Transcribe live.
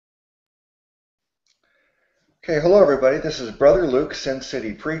Okay, hello everybody. This is Brother Luke, Sin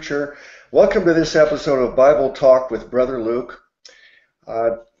City Preacher. Welcome to this episode of Bible Talk with Brother Luke.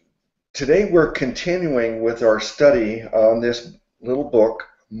 Uh, Today we're continuing with our study on this little book,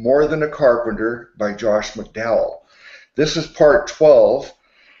 More Than a Carpenter by Josh Mcdowell. This is part 12.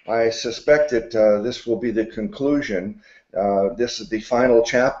 I suspect that this will be the conclusion. This is the final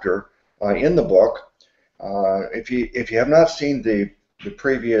chapter in the book. If you have not seen the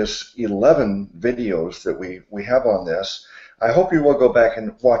previous 11 videos that we have on this, I hope you will go back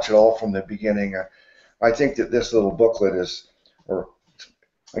and watch it all from the beginning. I think that this little booklet is, or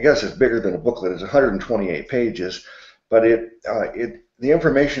I guess it's bigger than a booklet. It's 128 pages, but the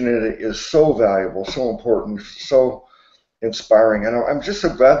information in it is so valuable, so important, so inspiring, and I'm just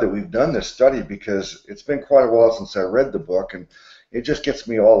so glad that we've done this study because it's been quite a while since I read the book, and it just gets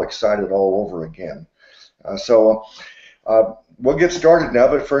me all excited all over again. We'll get started now,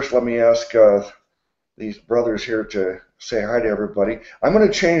 but first let me ask these brothers here to say hi to everybody. I'm going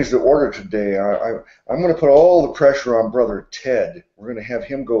to change the order today. I'm going to put all the pressure on Brother Ted. We're going to have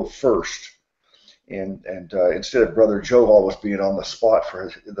him go first, and instead of Brother Joe always being on the spot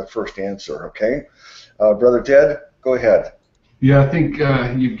for the first answer, okay? Brother Ted, go ahead. Yeah, I think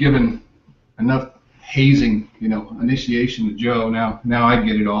you've given enough hazing, initiation to Joe. Now I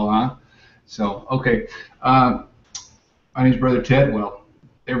get it all, huh? So, okay. My name's Brother Ted. Well,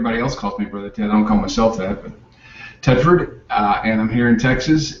 everybody else calls me Brother Ted. I don't call myself that, but Tedford, and I'm here in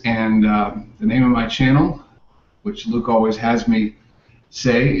Texas. And the name of my channel, which Luke always has me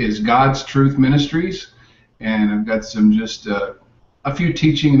say, is God's Truth Ministries. And I've got some just a few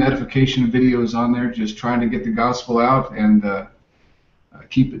teaching and edification videos on there, just trying to get the gospel out and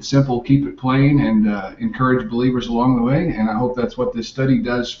keep it simple, keep it plain, and encourage believers along the way. And I hope that's what this study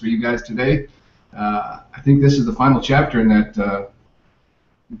does for you guys today. I think this is the final chapter in that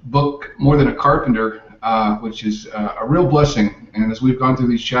book, More Than a Carpenter, which is a real blessing. And as we've gone through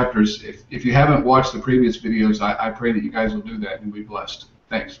these chapters, if you haven't watched the previous videos, I pray that you guys will do that and be blessed.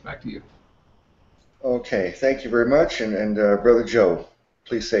 Thanks. Back to you. Okay, thank you very much. And Brother Joe,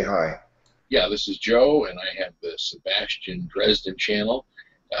 please say hi. Yeah, this is Joe, and I have the Sebastian Dresden channel.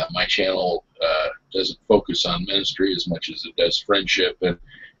 My channel doesn't focus on ministry as much as it does friendship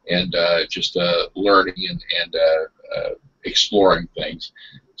and just learning and exploring things.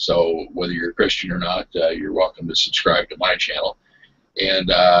 So whether you're a Christian or not, you're welcome to subscribe to my channel.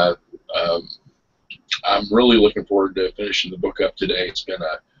 And I'm really looking forward to finishing the book up today. It's been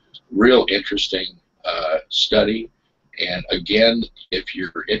a real interesting study. And again, if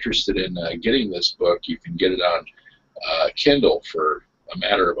you're interested in getting this book, you can get it on Kindle for a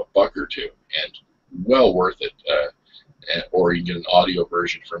matter of $1 or $2, and well worth it. Or you can get an audio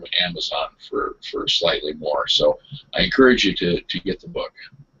version from Amazon for slightly more. So I encourage you to get the book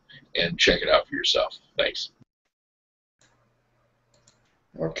and check it out for yourself. Thanks.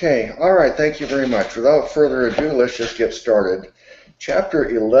 Okay, all right, thank you very much. Without further ado, let's just get started. Chapter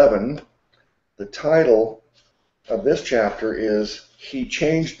 11, the title of this chapter is He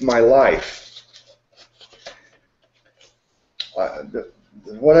Changed My Life.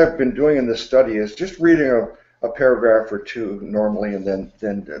 What I've been doing in this study is just reading a paragraph or two normally, and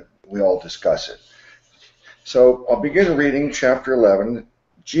then we all discuss it. So I'll begin reading chapter 11.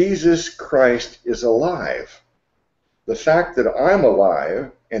 Jesus Christ is alive. The fact that I'm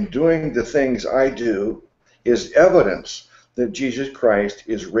alive and doing the things I do is evidence that Jesus Christ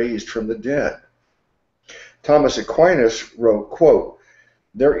is raised from the dead. Thomas Aquinas wrote, quote,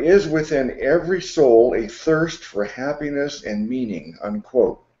 "There is within every soul a thirst for happiness and meaning,"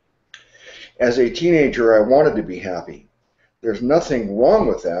 unquote. As a teenager, I wanted to be happy. There's nothing wrong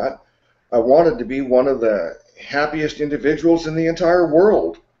with that. I wanted to be one of the happiest individuals in the entire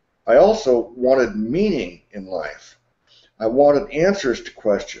world. I also wanted meaning in life. I wanted answers to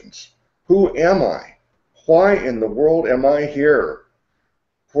questions. Who am I? Why in the world am I here?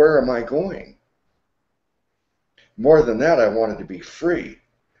 Where am I going? More than that, I wanted to be free.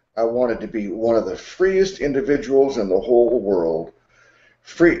 I wanted to be one of the freest individuals in the whole world.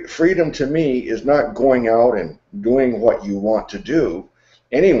 Freedom to me is not going out and doing what you want to do.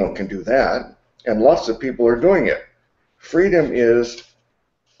 Anyone can do that, and lots of people are doing it. Freedom is,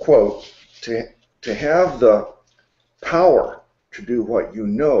 quote, to have the power to do what you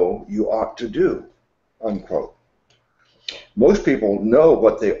know you ought to do, unquote. Most people know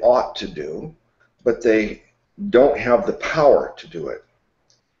what they ought to do, but they don't have the power to do it.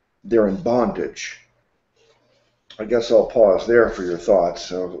 They're in bondage. I guess I'll pause there for your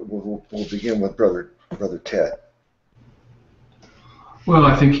thoughts. We'll begin with Brother Ted. Well,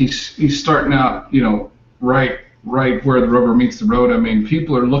 I think he's starting out, right where the rubber meets the road. I mean,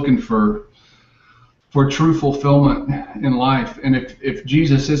 people are looking for for true fulfillment in life. And if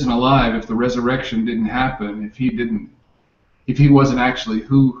Jesus isn't alive, if the resurrection didn't happen, if he wasn't actually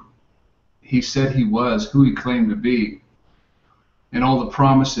who he said he was, who he claimed to be, and all the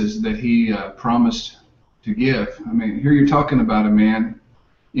promises that he promised to give. I mean, here you're talking about a man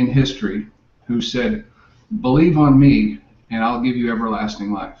in history who said, "Believe on me, and I'll give you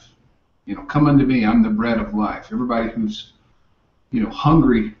everlasting life. You know, come unto me, I'm the bread of life." Everybody who's, you know,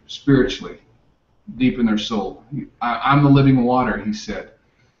 hungry spiritually, deep in their soul. I'm the living water, he said.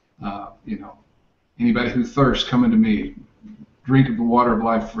 You know, anybody who thirsts, come unto me, drink of the water of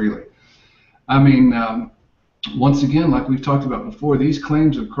life freely. I mean, once again, like we've talked about before, these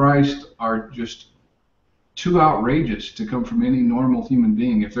claims of Christ are just too outrageous to come from any normal human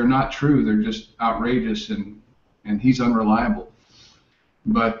being. If they're not true, they're just outrageous, and he's unreliable.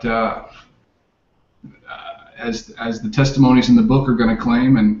 But as the testimonies in the book are going to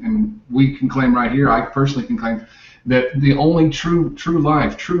claim, and we can claim right here, I personally can claim, that the only true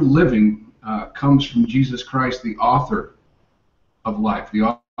life, true living, comes from Jesus Christ, the author of life, the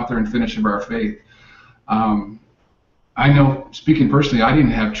author and finisher of our faith. I know, speaking personally, I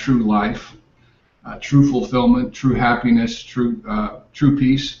didn't have true life, true fulfillment, true happiness, true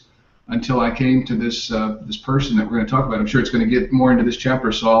peace until I came to this person that we're going to talk about. I'm sure it's going to get more into this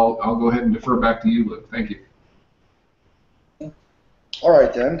chapter, so I'll go ahead and defer back to you, Luke. Thank you. All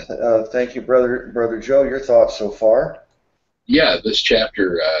right then. Thank you, Brother Joe. Your thoughts so far? Yeah, this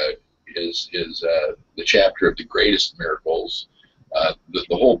chapter is the chapter of the greatest miracles. The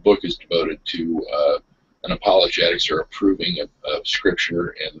whole book is devoted to an apologetics, or a proving of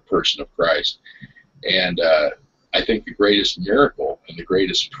Scripture and the person of Christ. And I think the greatest miracle and the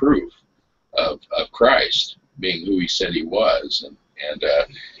greatest proof of Christ being who he said he was, and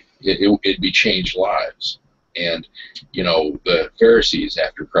it'd be changed lives. And, you know, the Pharisees,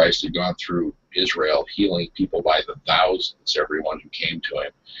 after Christ had gone through Israel, healing people by the thousands, everyone who came to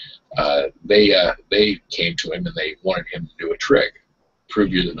him, they came to him and they wanted him to do a trick,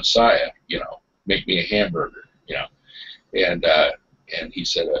 prove you're the Messiah, you know, make me a hamburger, you know. And he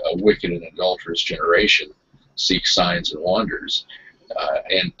said, a wicked and adulterous generation seeks signs and wonders.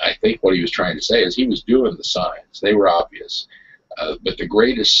 And I think what he was trying to say is he was doing the signs. They were obvious. But the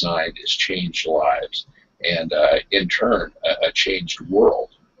greatest sign is changed lives. And in turn, a changed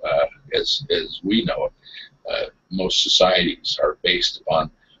world, as we know it. Most societies are based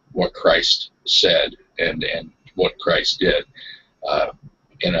upon what Christ said and what Christ did.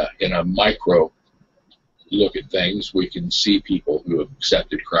 In a micro look at things, we can see people who have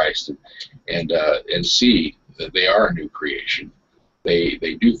accepted Christ and see that they are a new creation. They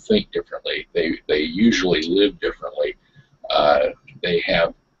do think differently. They usually live differently. They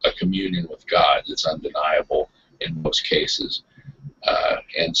have a communion with God that's undeniable in most cases.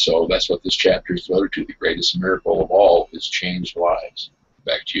 And so that's what this chapter is devoted to. The greatest miracle of all is changed lives.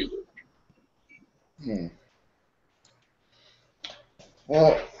 Back to you, Luke.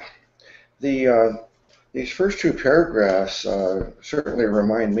 Well, these first two paragraphs certainly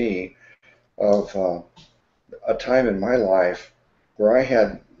remind me of a time in my life where I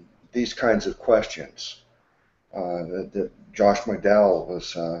had these kinds of questions that Josh Mcdowell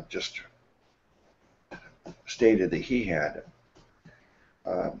was just stated that he had.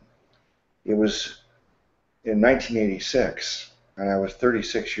 It was in 1986, and I was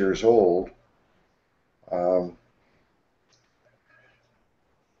 36 years old.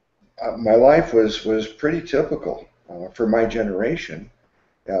 My life was pretty typical for my generation.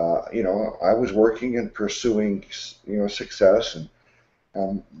 You know, I was working and pursuing, you know, success,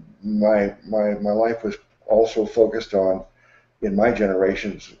 and my life was also focused on, in my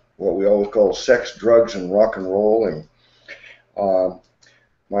generations, what we always call sex, drugs, and rock and roll. And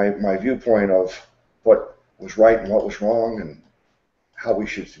my viewpoint of what was right and what was wrong and how we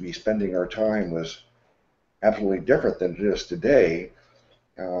should be spending our time was absolutely different than it is today.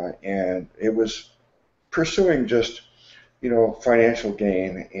 And it was pursuing just, you know, financial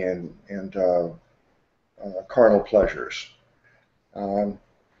gain and carnal pleasures.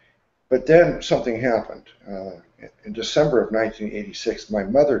 But then something happened. In December of 1986, my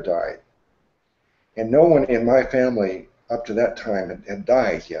mother died, and no one in my family up to that time had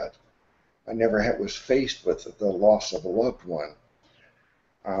died yet. I never was faced with the loss of a loved one.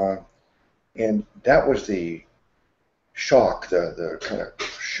 And that was the shock, the kind of,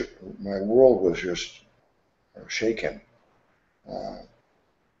 my world was just shaken.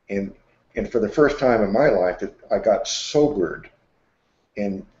 And for the first time in my life, I got sobered.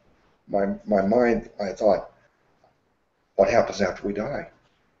 In my mind, I thought, what happens after we die?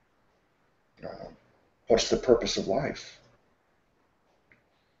 What's the purpose of life?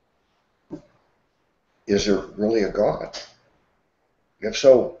 is there really a God? If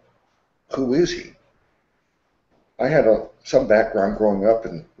so, who is he? I had some background growing up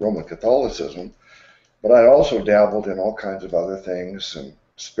in Roman Catholicism, but I also dabbled in all kinds of other things, and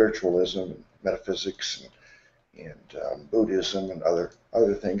spiritualism, and metaphysics, and Buddhism, and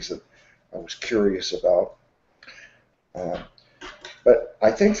other things that I was curious about. But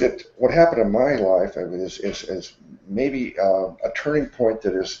I think that what happened in my life is maybe a turning point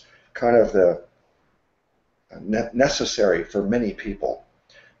that is kind of the necessary for many people.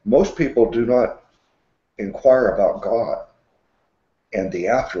 Most people do not inquire about God and the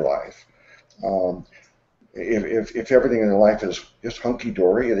afterlife. If everything in their life is just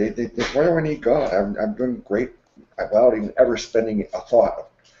hunky-dory, why do I need God? I'm doing great without even ever spending a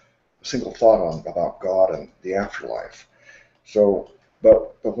single thought about God and the afterlife. So,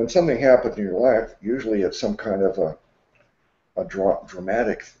 but when something happens in your life, usually it's some kind of a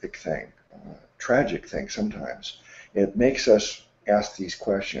dramatic thing, tragic thing sometimes. It makes us ask these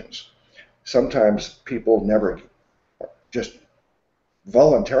questions. Sometimes people never just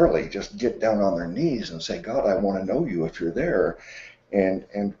voluntarily just get down on their knees and say, God, I want to know you if you're there.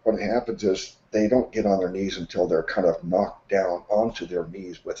 And what happens is they don't get on their knees until they're kind of knocked down onto their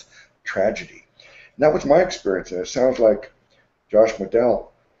knees with tragedy. And that was my experience, and it sounds like Josh Mcdowell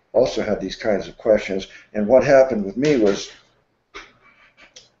also had these kinds of questions. And what happened with me was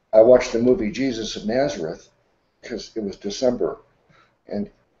I watched the movie Jesus of Nazareth because it was December, and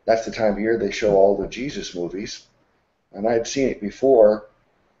that's the time of year they show all the Jesus movies. And I had seen it before,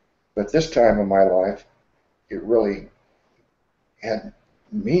 but this time in my life, it really had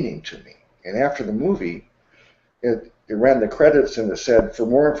meaning to me. And after the movie, it ran the credits and it said, for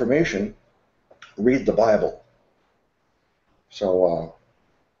more information, read the Bible. So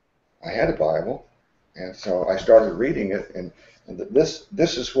I had a Bible, and so I started reading it, and this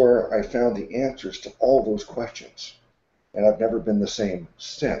is where I found the answers to all those questions. And I've never been the same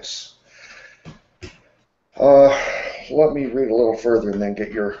since. Let me read a little further and then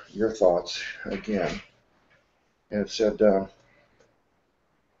get your thoughts again. And it said,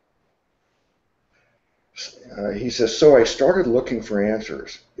 he says, so I started looking for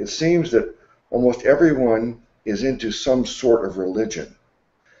answers. It seems that almost everyone is into some sort of religion.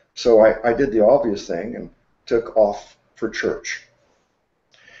 So I did the obvious thing and took off for church.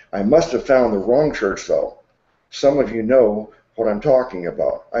 I must have found the wrong church, though. Some of you know what I'm talking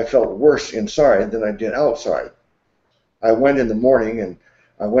about. I felt worse inside than I did outside. I went in the morning, and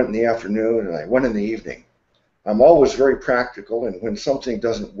I went in the afternoon, and I went in the evening. I'm always very practical, and when something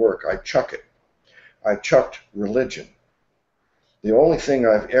doesn't work, I chuck it. I chucked religion. The only thing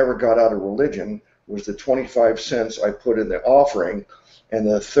I've ever got out of religion was the 25 cents I put in the offering and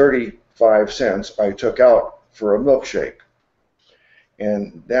the 35 cents I took out for a milkshake.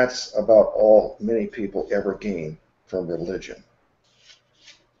 And that's about all many people ever gain from religion.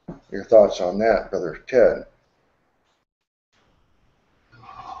 Your thoughts on that, Brother Ted?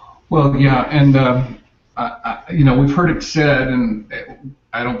 Well, yeah, and we've heard it said, and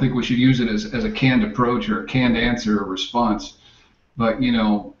I don't think we should use it as a canned approach or a canned answer or response. But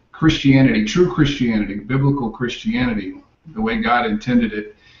Christianity, true Christianity, biblical Christianity, the way God intended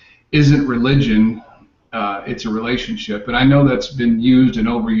it, isn't religion. It's a relationship, and I know that's been used and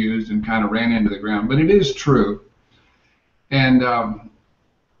overused and kind of ran into the ground, but it is true. And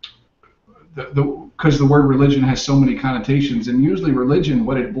because the word religion has so many connotations, and usually religion,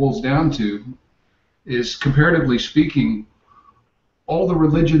 what it boils down to is, comparatively speaking, all the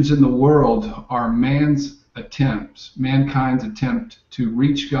religions in the world are mankind's attempt to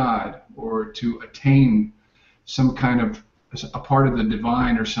reach God or to attain some kind of a part of the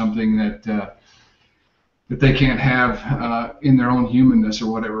divine or something that they can't have in their own humanness or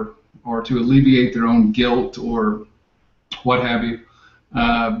whatever, or to alleviate their own guilt or what have you.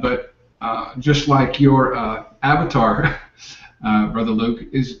 But just like your avatar, Brother Luke,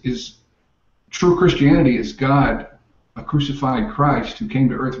 is true Christianity is God, a crucified Christ who came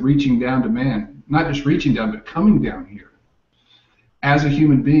to earth reaching down to man, not just reaching down, but coming down here as a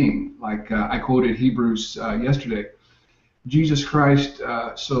human being. Like I quoted Hebrews yesterday, Jesus Christ,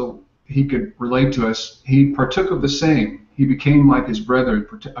 so he could relate to us, he partook of the same. He became like his brethren,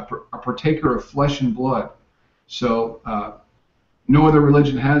 a partaker of flesh and blood. So no other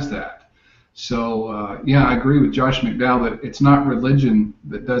religion has that. So yeah, I agree with Josh McDowell that it's not religion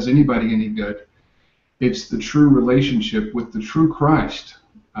that does anybody any good. It's the true relationship with the true Christ,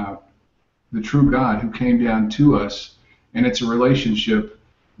 the true God who came down to us, and it's a relationship,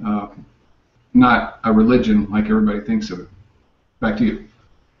 not a religion like everybody thinks of it. Back to you.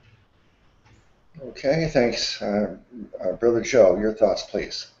 Okay, thanks. Brother Joe, your thoughts,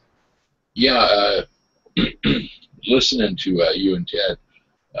 please. Yeah, listening to you and Ted,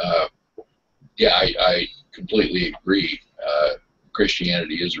 yeah, I completely agree.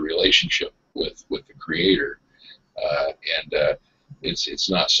 Christianity is a relationship with the Creator, and it's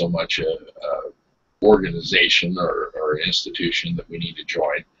not so much a organization or an institution that we need to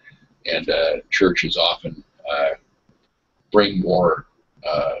join. And churches often bring more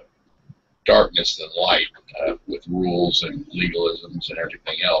darkness than light with rules and legalisms and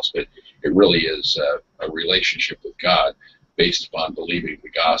everything else, but it really is a relationship with God based upon believing the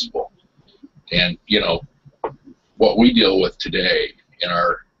gospel. And, you know, what we deal with today in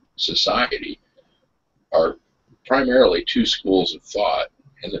our society are primarily two schools of thought,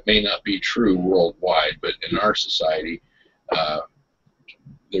 and that may not be true worldwide, but in our society,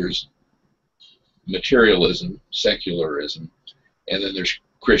 there's materialism, secularism, and then there's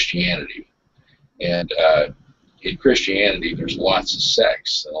Christianity. And in Christianity, there's lots of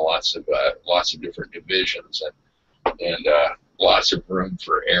sects and lots of different divisions, and lots of room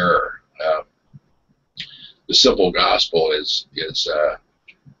for error. The simple gospel is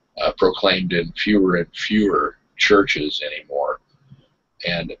proclaimed in fewer and fewer churches anymore,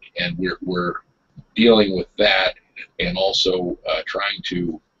 and we're dealing with that, and also trying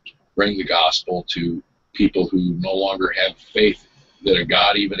to bring the gospel to people who no longer have faith that a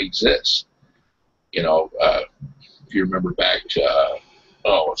God even exists. You know, if you remember back to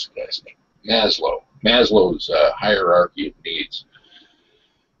what's the guy's name? Maslow's hierarchy of needs.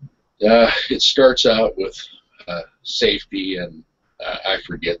 It starts out with safety, and I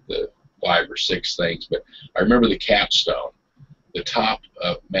forget the 5 or 6 things, but I remember the capstone. The top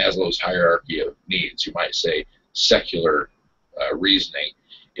of Maslow's hierarchy of needs, you might say secular reasoning,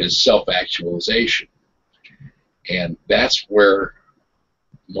 is self-actualization. And that's where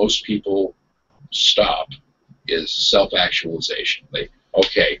most people stop, is self-actualization.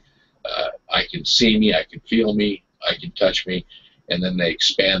 I can see me, I can feel me, I can touch me, and then they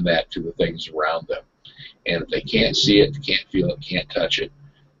expand that to the things around them. And if they can't see it, can't feel it, can't touch it,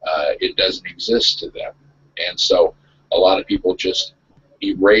 it doesn't exist to them. And so a lot of people just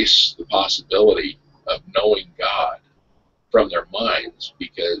erase the possibility of knowing God from their minds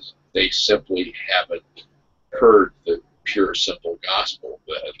because they simply haven't heard the pure, simple gospel,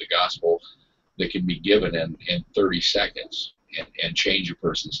 the gospel that can be given in 30 seconds and change a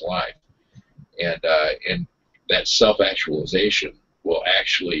person's life. And that self-actualization will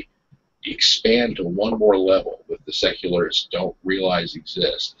actually expand to one more level that the secularists don't realize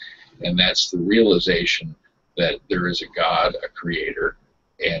exists, and that's the realization that there is a God, a creator,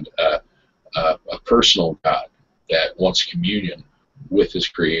 and a personal God that wants communion with his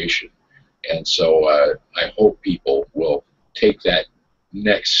creation. And so I hope people will take that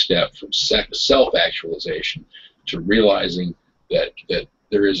next step from self-actualization to realizing that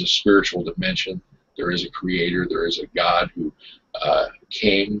there is a spiritual dimension, there is a creator, there is a God who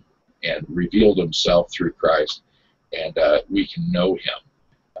came and revealed himself through Christ, and we can know him.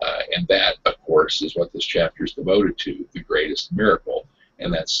 And that, of course, is what this chapter is devoted to, the greatest miracle,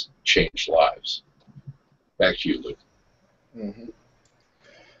 and that's changed lives. Back to you, Luke. Mm-hmm.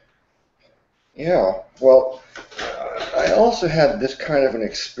 Yeah, well, I also had this kind of an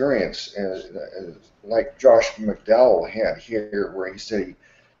experience, like Josh McDowell had here, where he said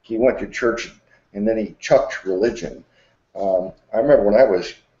he went to church and then he chucked religion. I remember when I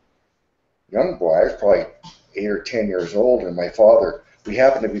was a young boy, I was probably 8 or 10 years old, and my father, we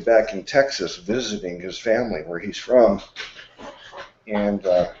happened to be back in Texas visiting his family where he's from, and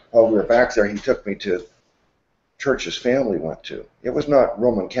while we were back there, he took me to church his family went to. It was not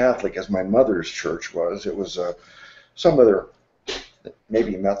Roman Catholic as my mother's church was. It was some other,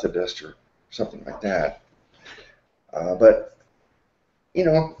 maybe Methodist or something like that. But, you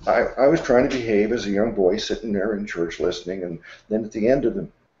know, I was trying to behave as a young boy sitting there in church listening, and then at the end of the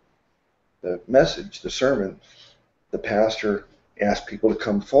message, the sermon, the pastor asked people to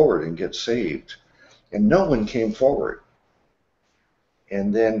come forward and get saved. And no one came forward.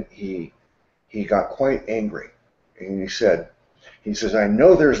 And then he got quite angry. And he says, I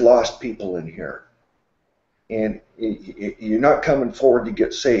know there's lost people in here, and you're not coming forward to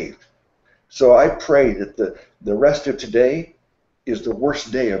get saved. So I pray that the rest of today is the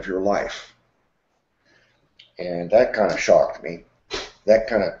worst day of your life. And that kind of shocked me. That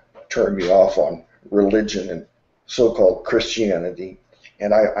kind of turned me off on religion and so-called Christianity.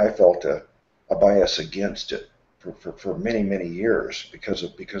 And I felt a bias against it for many, many years because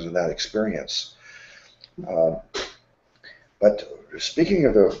of that experience. But speaking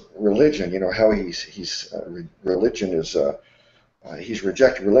of the religion, you know, how he's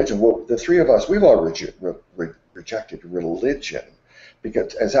rejected religion. Well, the three of us, we've all rejected religion,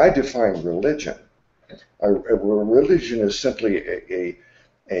 because as I define religion, A religion is simply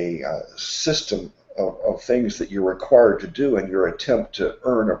a system of things that you're required to do in your attempt to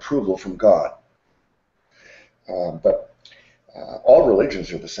earn approval from God. But all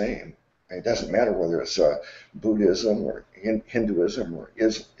religions are the same. It doesn't matter whether it's Buddhism or Hinduism or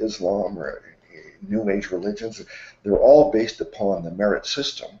Islam or New Age religions. They're all based upon the merit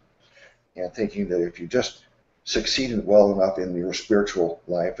system, and thinking that if you just succeeded well enough in your spiritual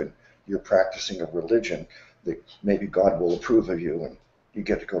life and you're practicing a religion, that maybe God will approve of you and you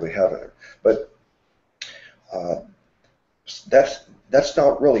get to go to heaven. But that's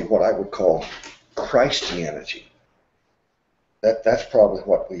not really what I would call Christianity. That's probably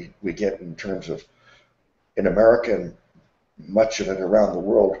what we get in terms of, in America and much of it around the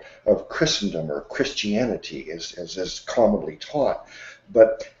world, of Christendom or Christianity as commonly taught.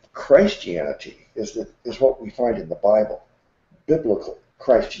 But Christianity is what we find in the Bible, biblical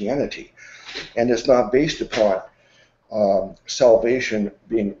Christianity, and it's not based upon salvation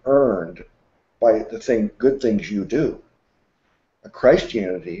being earned by good things you do. A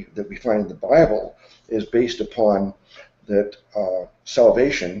Christianity that we find in the Bible is based upon that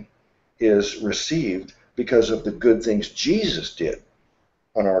salvation is received because of the good things Jesus did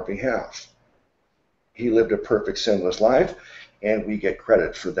on our behalf. He lived a perfect sinless life, and we get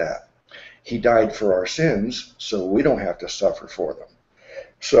credit for that. He died for our sins, so we don't have to suffer for them.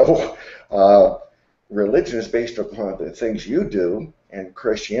 So religion is based upon the things you do, and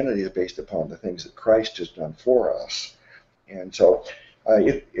Christianity is based upon the things that Christ has done for us. And so I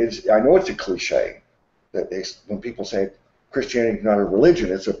know it's a cliche that when people say Christianity is not a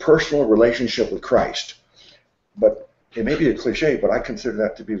religion, it's a personal relationship with Christ. But it may be a cliche, but I consider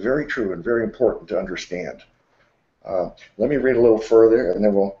that to be very true and very important to understand. Let me read a little further, and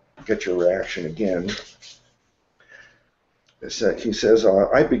then we'll get your reaction again. He says,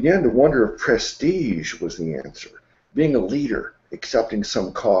 I began to wonder if prestige was the answer. Being a leader, accepting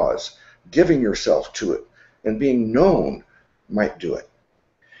some cause, giving yourself to it, and being known might do it.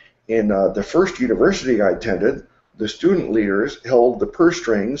 In the first university I attended, the student leaders held the purse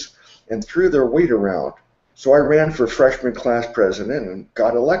strings and threw their weight around. So I ran for freshman class president and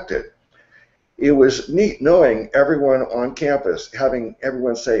got elected. It was neat knowing everyone on campus, having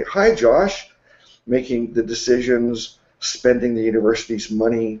everyone say, "Hi, Josh," making the decisions, spending the university's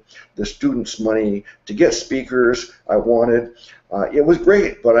money, the students' money to get speakers I wanted. It was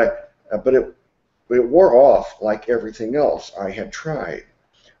great, but it wore off like everything else I had tried.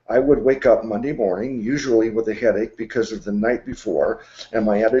 I would wake up Monday morning, usually with a headache because of the night before, and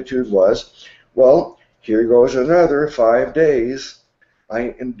my attitude was, well, here goes another 5 days.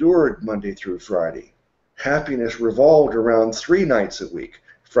 I endured Monday through Friday. Happiness revolved around 3 nights a week,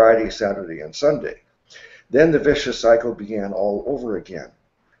 Friday, Saturday, and Sunday. Then the vicious cycle began all over again.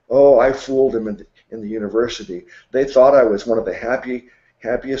 Oh, I fooled them in the university. They thought I was one of the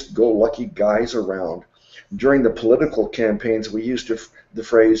happiest-go-lucky guys around. During the political campaigns, we used the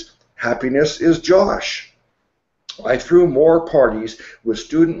phrase, "Happiness is Josh." I threw more parties with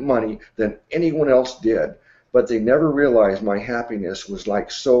student money than anyone else did, but they never realized my happiness was like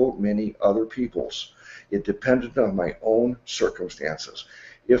so many other people's. It depended on my own circumstances.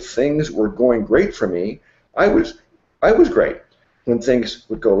 If things were going great for me, I was great. When things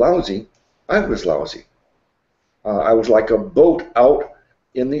would go lousy, I was lousy. I was like a boat out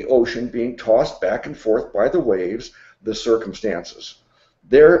in the ocean being tossed back and forth by the waves, the circumstances.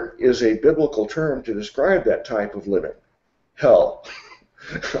 There is a biblical term to describe that type of living: hell.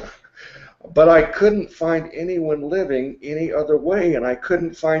 But I couldn't find anyone living any other way, and I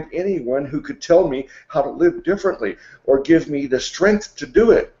couldn't find anyone who could tell me how to live differently or give me the strength to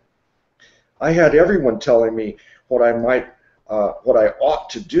do it. I had everyone telling me what I ought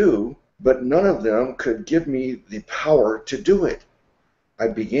to do, but none of them could give me the power to do it. I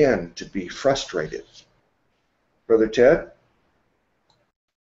began to be frustrated. Brother Ted?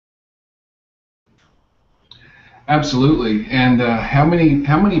 Absolutely. And how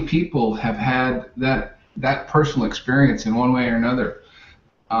many people have had that personal experience in one way or another?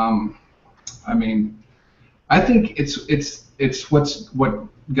 I mean, I think it's what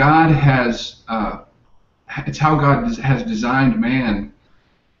God has. It's how God has designed man.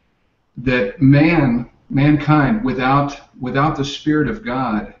 That mankind, without the Spirit of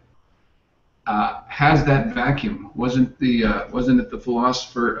God, has that vacuum. Wasn't it the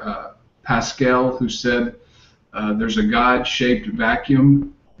philosopher Pascal who said there's a God-shaped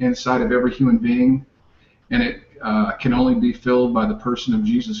vacuum inside of every human being, and it can only be filled by the person of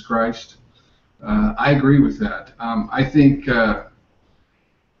Jesus Christ? I agree with that. I think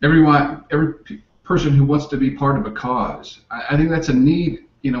every person who wants to be part of a cause, I think that's a need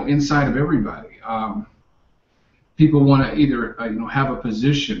inside of everybody. People want to either have a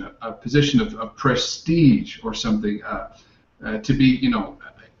position of prestige or something, to be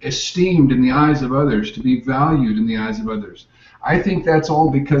esteemed in the eyes of others, to be valued in the eyes of others. I think that's all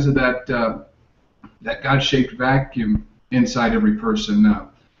because of that God-shaped vacuum inside every person.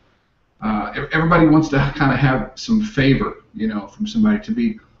 Everybody wants to kind of have some favor, from somebody, to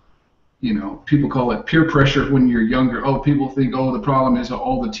be, people call it peer pressure when you're younger. Oh, people think, oh, the problem is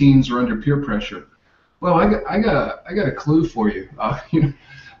all the teens are under peer pressure. Well, I got a clue for you. I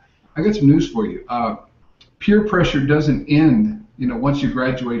got some news for you. Peer pressure doesn't end, once you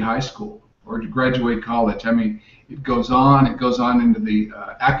graduate high school or you graduate college. I mean, it goes on into the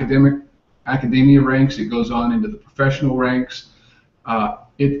academia ranks. It goes on into the professional ranks.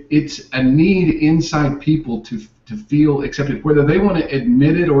 It's a need inside people to feel accepted, whether they want to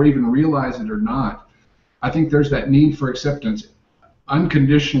admit it or even realize it or not. I think there's that need for acceptance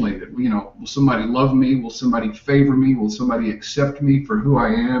unconditionally. That will somebody love me? Will somebody favor me? Will somebody accept me for who I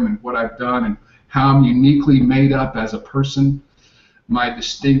am and what I've done and how I'm uniquely made up as a person? My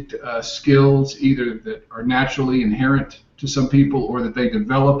distinct skills, either that are naturally inherent to some people or that they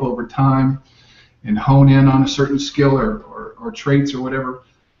develop over time and hone in on a certain skill or traits or whatever.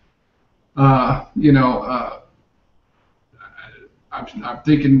 I'm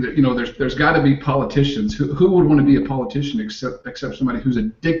thinking that there's got to be politicians. Who would want to be a politician except somebody who's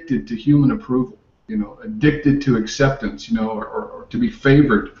addicted to human approval, addicted to acceptance, or to be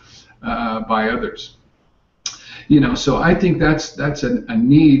favored by others. So I think that's a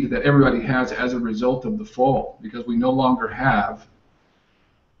need that everybody has as a result of the fall, because we no longer have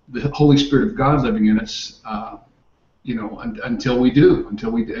the Holy Spirit of God living in us, until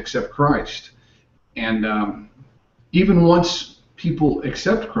we accept Christ. And even once people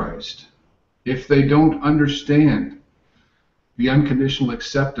accept Christ, if they don't understand the unconditional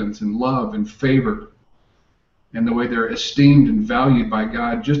acceptance and love and favor and the way they're esteemed and valued by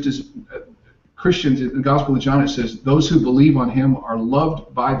God, just as Christians, in the Gospel of John, it says, those who believe on him are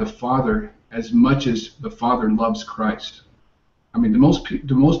loved by the Father as much as the Father loves Christ. I mean, do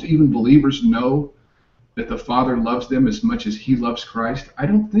most even believers know that the Father loves them as much as he loves Christ? I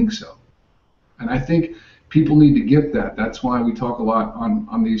don't think so. And I think people need to get that. That's why we talk a lot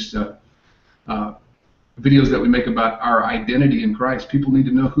on these videos that we make about our identity in Christ. People need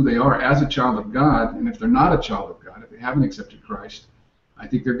to know who they are as a child of God, and if they're not a child of God, if they haven't accepted Christ, I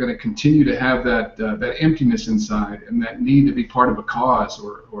think they're going to continue to have that emptiness inside and that need to be part of a cause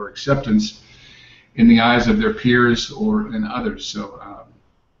or acceptance in the eyes of their peers or in others. So,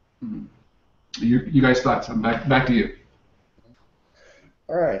 you guys' thoughts? Back to you.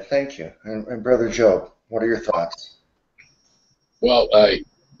 All right, thank you. And Brother Joe, what are your thoughts? Well,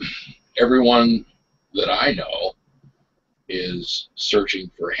 everyone that I know is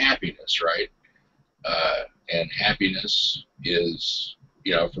searching for happiness, right? And happiness is,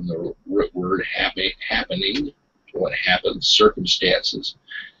 from the root word happening, what happens, circumstances.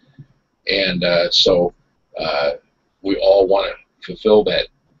 And so we all want to fulfill that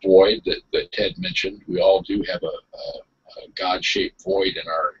void that Ted mentioned. We all do have a God-shaped void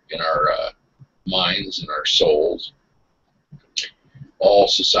in our minds and our souls. All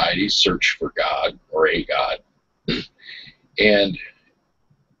societies search for God or a God, and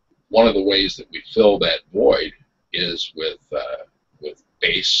one of the ways that we fill that void is with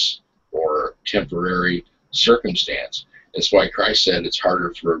base or temporary circumstance. That's why Christ said it's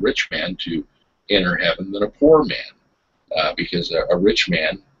harder for a rich man to enter heaven than a poor man, because a rich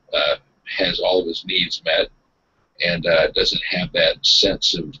man has all of his needs met and doesn't have that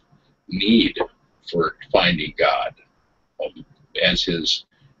sense of need for finding God as his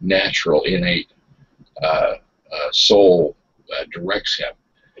natural, innate soul directs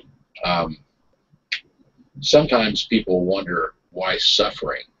him. Sometimes people wonder why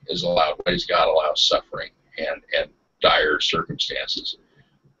suffering is allowed. Why does God allow suffering and dire circumstances?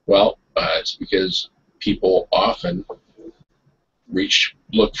 Well, it's because people often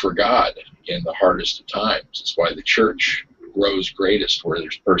look for God in the hardest of times. It's why the church grows greatest where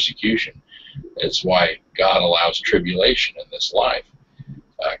there's persecution. It's why God allows tribulation in this life.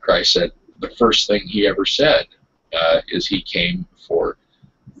 Christ said the first thing he ever said is he came for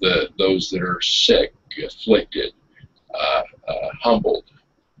those that are sick, afflicted, humbled.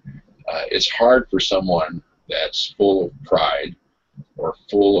 It's hard for someone that's full of pride or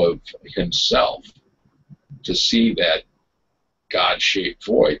full of himself to see that God-shaped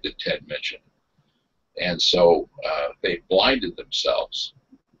void that Ted mentioned. And so they blinded themselves.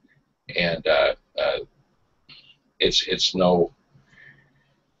 And I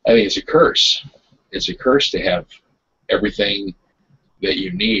think it's a curse. It's a curse to have everything that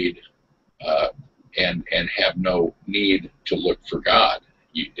you need, and have no need to look for God.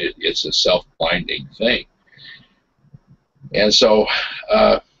 It's a self-blinding thing. And so,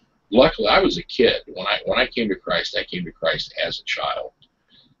 luckily, I was a kid when I came to Christ. I came to Christ as a child.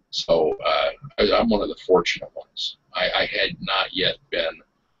 So I'm one of the fortunate ones. I had not yet been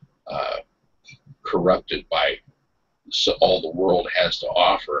corrupted by all the world has to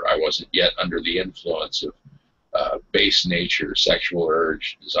offer. I wasn't yet under the influence of base nature, sexual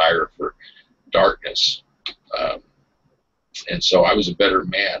urge, desire for darkness. And so I was a better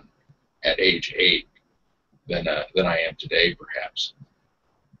man at age 8 than I am today, perhaps.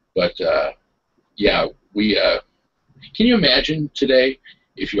 But yeah, we can you imagine today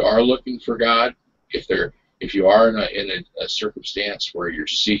if you are looking for God, if you are in a circumstance where you're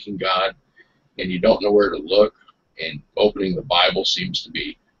seeking God and you don't know where to look, and opening the Bible seems to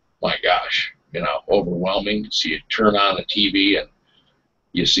be, my gosh, overwhelming. So you turn on a TV and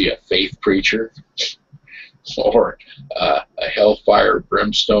you see a faith preacher or a hellfire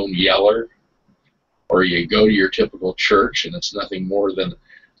brimstone yeller, or you go to your typical church and it's nothing more than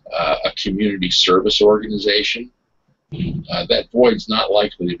a community service organization. That void's not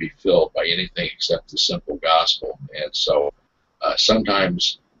likely to be filled by anything except the simple gospel. And so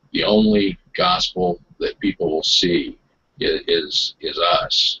sometimes the only gospel that people will see is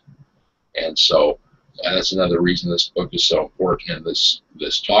us. And so that's another reason this book is so important, and this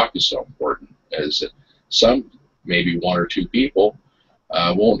talk is so important, is that some, maybe 1 or 2 people,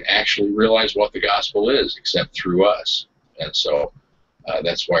 won't actually realize what the gospel is except through us. And so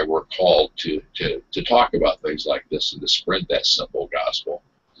that's why we're called to talk about things like this and to spread that simple gospel.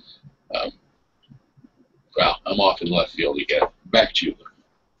 Well, I'm off in left field again. Back to you, Luke.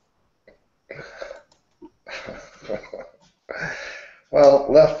 Well,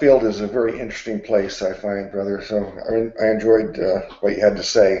 left field is a very interesting place, I find, brother. So I enjoyed what you had to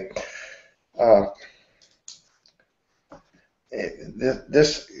say.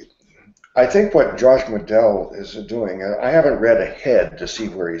 I think what Josh Mcdowell is doing, I haven't read ahead to see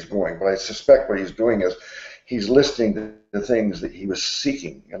where he's going, but I suspect what he's doing is he's listing the things that he was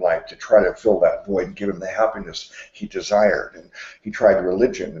seeking in life to try to fill that void and give him the happiness he desired. And he tried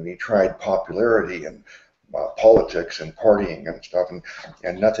religion, and he tried popularity and politics and partying and stuff,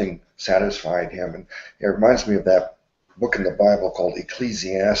 and nothing satisfied him. And it reminds me of that book in the Bible called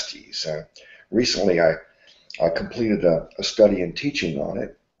Ecclesiastes. Recently, I completed a study and teaching on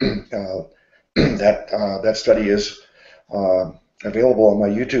it. That study is available on my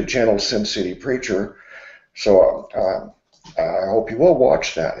YouTube channel, Sin City Preacher. So I hope you will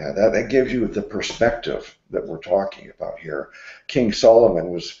watch that. That gives you the perspective that we're talking about here. King Solomon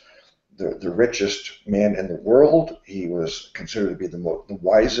was the richest man in the world. He was considered to be the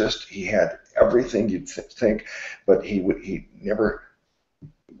wisest. He had everything you'd think, but he never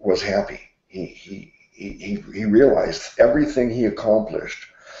was happy. He realized everything he accomplished,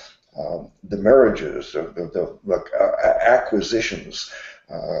 the marriages, the acquisitions,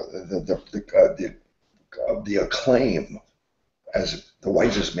 the acclaim as the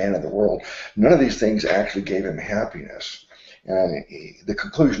wisest man in the world, none of these things actually gave him happiness. And the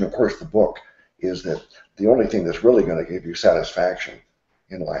conclusion, of course, the book is that the only thing that's really going to give you satisfaction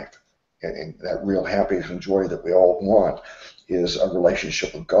in life, and that real happiness and joy that we all want, is a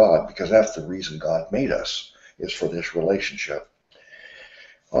relationship with God, because that's the reason God made us, is for this relationship.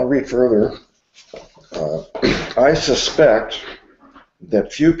 I'll read further. I suspect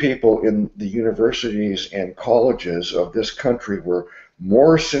that few people in the universities and colleges of this country were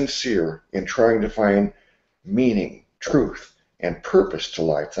more sincere in trying to find meaning, truth, and purpose to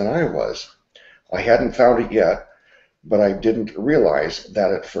life than I was. I hadn't found it yet, but I didn't realize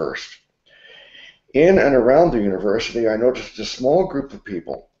that at first. In and around the university, I noticed a small group of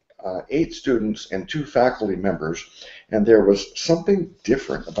people, 8 students and 2 faculty members, and there was something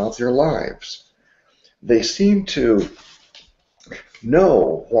different about their lives. They seemed to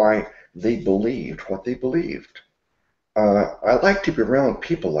know why they believed what they believed. I like to be around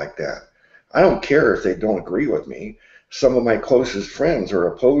people like that. I don't care if they don't agree with me. Some of my closest friends are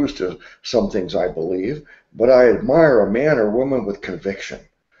opposed to some things I believe, but I admire a man or woman with conviction.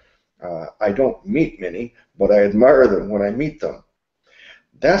 I don't meet many, but I admire them when I meet them.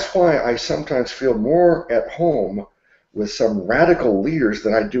 That's why I sometimes feel more at home with some radical leaders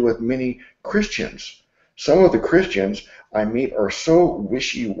than I do with many Christians. Some of the Christians I meet are so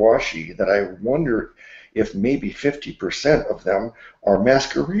wishy-washy that I wonder if maybe 50% of them are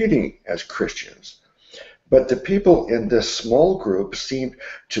masquerading as Christians. But the people in this small group seemed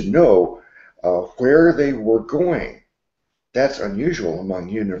to know where they were going. That's unusual among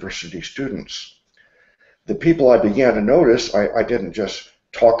university students. the people I began to notice, I didn't just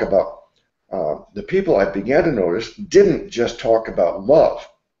talk about, the people I began to notice didn't just talk about love.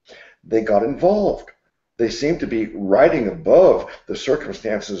 They got involved. They seemed to be riding above the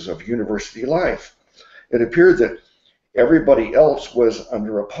circumstances of university life. It appeared that everybody else was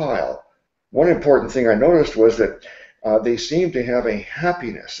under a pile. One important thing I noticed was that they seemed to have a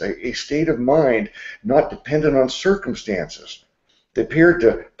happiness, a state of mind not dependent on circumstances. They appeared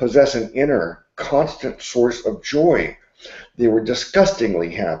to possess an inner, constant source of joy. They were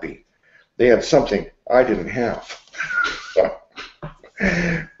disgustingly happy. They had something I didn't have.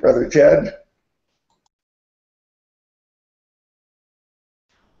 Brother Ted?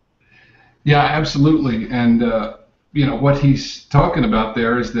 Yeah, absolutely. And you know what he's talking about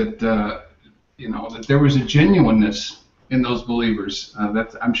there is that you know that there was a genuineness in those believers.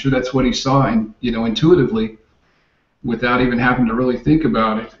 I'm sure that's what he saw, and you know, intuitively, without even having to really think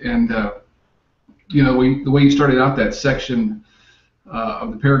about it. And you know, the way you started out that section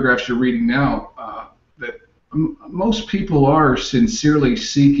of the paragraphs you're reading now, that most people are sincerely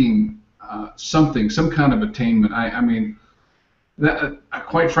seeking something, some kind of attainment. I mean, that,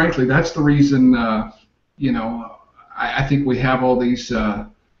 quite frankly, that's the reason, you know, I think we have all these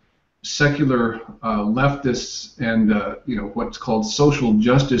secular leftists and, you know, what's called social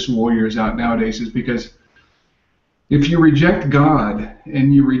justice warriors out nowadays, is because if you reject God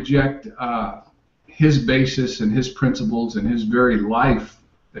and you reject his basis and his principles and his very life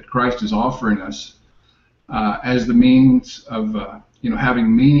that Christ is offering us as the means of, you know,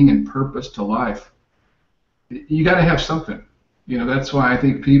 having meaning and purpose to life, you got to have something. You know, that's why I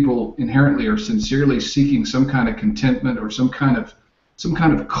think people inherently are sincerely seeking some kind of contentment or some kind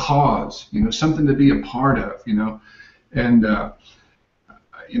of cause, you know, something to be a part of, you know, and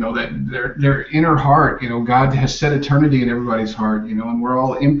you know, that their inner heart, you know, God has set eternity in everybody's heart, you know, and we're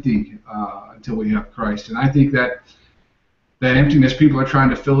all empty until we have Christ. And I think that emptiness, people are trying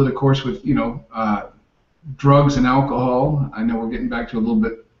to fill it, of course, with, you know, drugs and alcohol. I know we're getting back to a little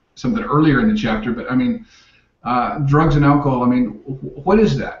bit something earlier in the chapter, but I mean, drugs and alcohol, I mean, what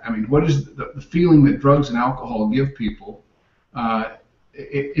is that? I mean, what is the feeling that drugs and alcohol give people?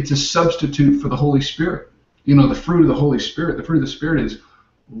 It's a substitute for the Holy Spirit. You know, the fruit of the Holy Spirit, the fruit of the Spirit is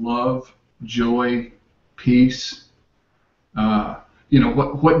love, joy, peace. You know,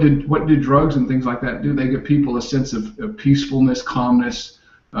 what did drugs and things like that do? They give people a sense of peacefulness, calmness,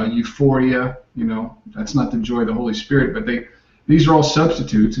 euphoria. You know, that's not the joy of the Holy Spirit, but these are all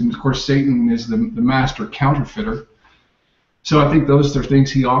substitutes, and of course Satan is the master counterfeiter. So I think those are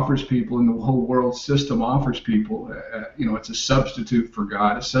things he offers people, and the whole world system offers people. You know, it's a substitute for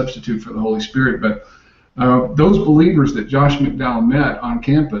God, a substitute for the Holy Spirit. But those believers that Josh Mcdowell met on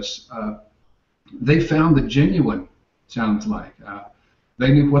campus, they found the genuine, sounds like.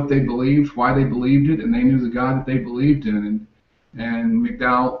 They knew what they believed, why they believed it, and they knew the God that they believed in. And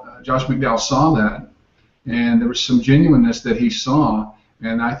Josh McDowell saw that, and there was some genuineness that he saw.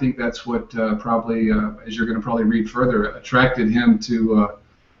 And I think that's what probably, as you're going to probably read further, attracted him to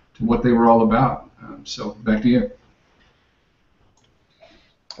what they were all about. So back to you.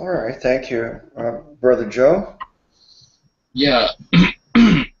 All right, thank you. Brother Joe? Yeah.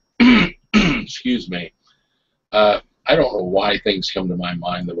 Excuse me. I don't know why things come to my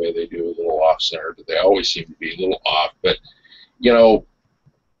mind the way they do, a little off-center, but they always seem to be a little off. But, you know,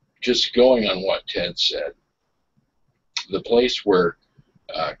 just going on what Ted said, the place where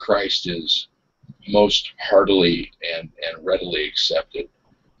Christ is most heartily and readily accepted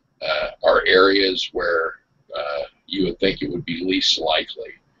are areas where you would think it would be least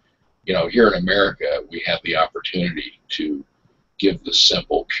likely. You know, here in America, we have the opportunity to give the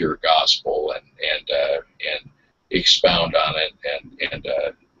simple, pure gospel and expound on it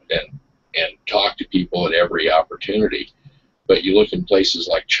and talk to people at every opportunity. But you look in places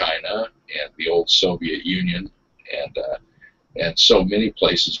like China and the old Soviet Union and so many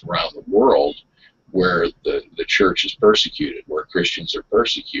places around the world where the church is persecuted, where Christians are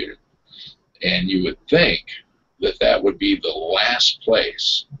persecuted. And you would think that that would be the last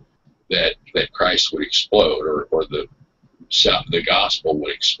place that Christ would explode or the gospel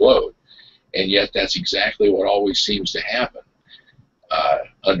would explode. And yet that's exactly what always seems to happen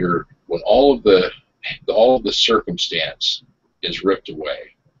when all of the circumstance is ripped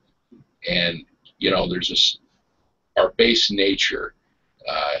away. And, you know, our base nature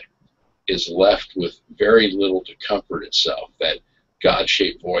is left with very little to comfort itself. That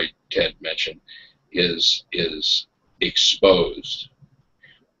God-shaped void Ted mentioned is exposed.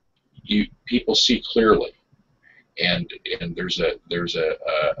 People see clearly, and there's a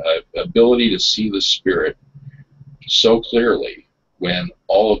ability to see the Spirit so clearly when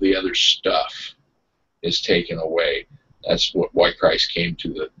all of the other stuff is taken away. That's why Christ came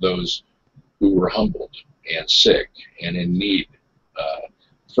to those who were humbled and sick and in need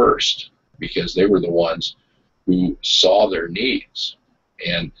first, because they were the ones who saw their needs.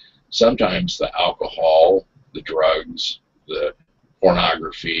 And sometimes the alcohol, the drugs, the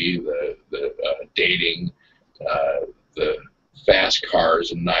pornography, the dating, the fast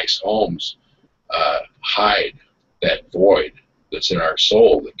cars and nice homes hide that void that's in our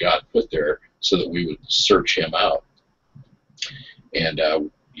soul that God put there so that we would search Him out. And,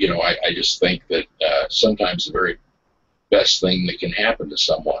 you know, I just think that sometimes the very best thing that can happen to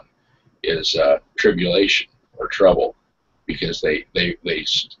someone is tribulation or trouble, because they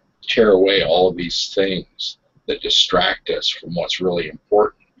tear away all of these things that distract us from what's really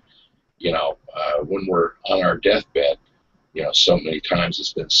important. You know, when we're on our deathbed, you know, so many times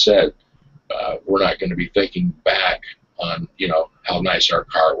it's been said, we're not going to be thinking back on, you know, how nice our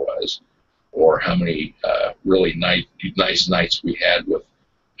car was, or how many really nice nights we had with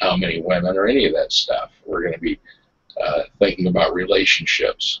how many women, or any of that stuff. We're going to be thinking about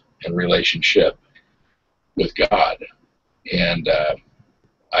relationships and relationship with God. And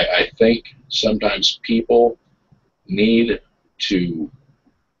I think sometimes people need to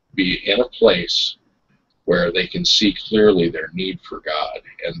be in a place where they can see clearly their need for God,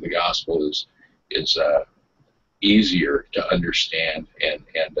 and the gospel is easier to understand, and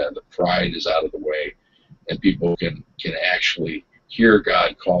the pride is out of the way, and people can actually hear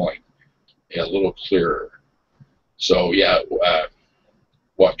God calling a little clearer. So yeah,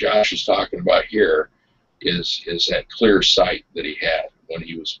 what Josh is talking about here is that clear sight that he had when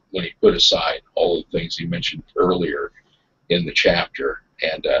he put aside all of the things he mentioned earlier in the chapter,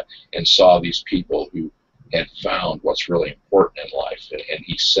 and saw these people who had found what's really important in life, and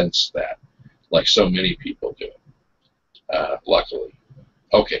he sensed that, like so many people do, luckily.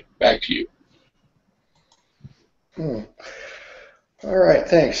 Okay, back to you. All right,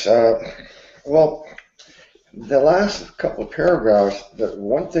 thanks. Well, the last couple of paragraphs, the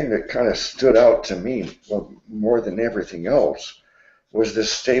one thing that kind of stood out to me, well, more than everything else, was this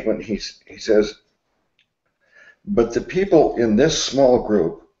statement. He says, "But the people in this small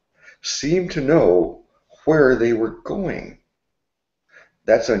group seem to know where they were going."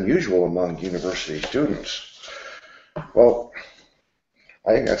 That's unusual among university students. Well,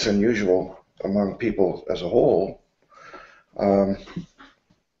 I think that's unusual among people as a whole. And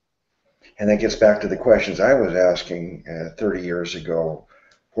that gets back to the questions I was asking 30 years ago.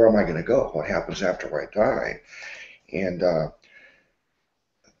 Where am I going to go? What happens after I die? And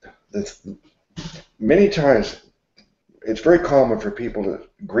many times it's very common for people to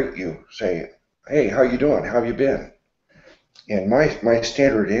greet you, say, "Hey, how you doing? How have you been?" And my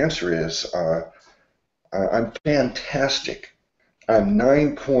standard answer is, "I'm fantastic. I'm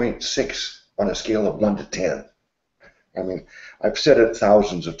 9.6 on a scale of 1 to 10. I mean, I've said it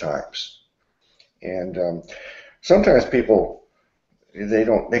thousands of times. And sometimes people, they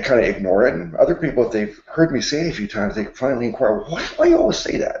kind of ignore it, and other people, if they've heard me say it a few times, they finally inquire, why do you always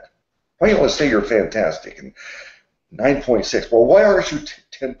say that? Why do you always say you're fantastic? And 9.6, well, why aren't you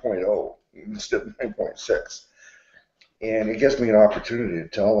 10.0 instead of 9.6? And it gives me an opportunity to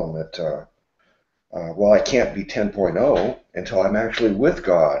tell them that, well, I can't be 10.0 until I'm actually with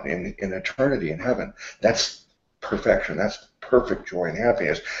God in eternity in heaven. That's perfection. That's perfect joy and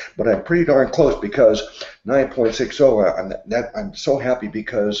happiness. But I'm pretty darn close, because 9.60, I'm so happy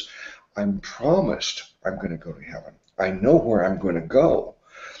because I'm promised I'm going to go to heaven. I know where I'm going to go.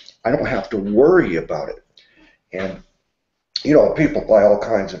 I don't have to worry about it. And, you know, people buy all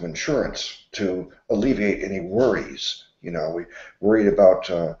kinds of insurance to alleviate any worries. You know, we worried about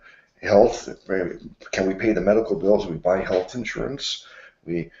health. Can we pay the medical bills? We buy health insurance.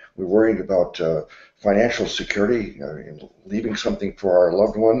 We're worried about financial security, leaving something for our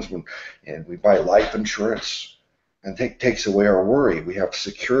loved ones, and we buy life insurance, and takes away our worry. We have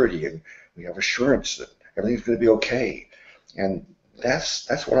security, and we have assurance that everything's going to be okay. And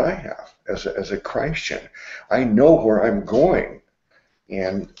that's what I have as a Christian. I know where I'm going,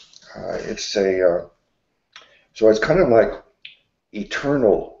 and so it's kind of like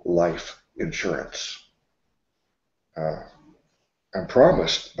eternal life insurance. I'm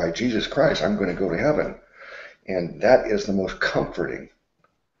promised by Jesus Christ I'm going to go to heaven, and that is the most comforting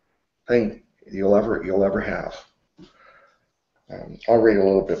thing you'll ever have. I'll read a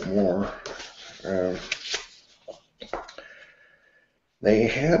little bit more. They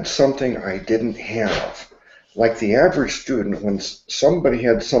had something I didn't have. Like the average student, when somebody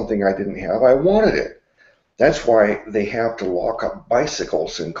had something I didn't have, I wanted it. That's why they have to lock up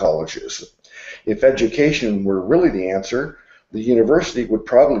bicycles in colleges. If education were really the answer, the university would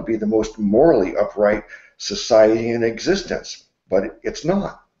probably be the most morally upright society in existence, but it's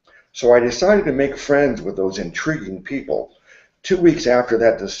not. So I decided to make friends with those intriguing people. 2 weeks after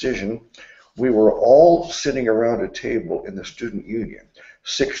that decision, we were all sitting around a table in the student union,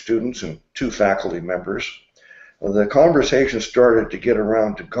 6 students and 2 faculty members. The conversation started to get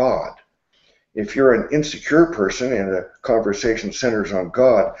around to God. If you're an insecure person and a conversation centers on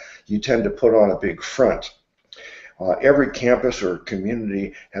God, you tend to put on a big front. Every campus or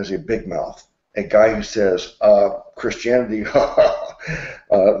community has a big mouth, a guy who says, Christianity,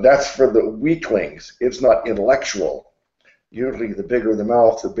 that's for the weaklings. It's not intellectual. Usually the bigger the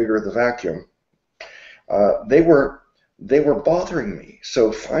mouth, the bigger the vacuum. They were bothering me.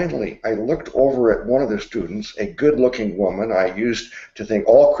 So finally, I looked over at one of the students, a good-looking woman. I used to think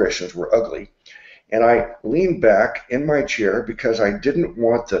all Christians were ugly. And I leaned back in my chair because I didn't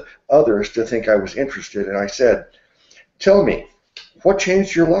want the others to think I was interested. And I said, tell me, what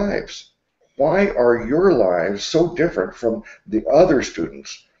changed your lives? Why are your lives so different from the other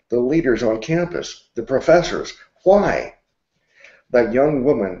students, the leaders on campus, the professors? Why? That young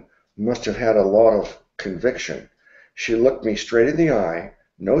woman must have had a lot of conviction. She looked me straight in the eye,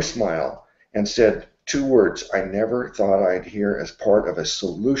 no smile, and said 2 words I never thought I'd hear as part of a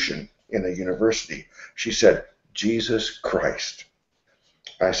solution in a university. She said, Jesus Christ.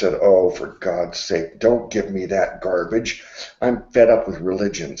 I said, oh, for God's sake, don't give me that garbage. I'm fed up with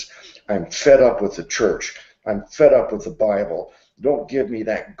religions. I'm fed up with the church. I'm fed up with the Bible. Don't give me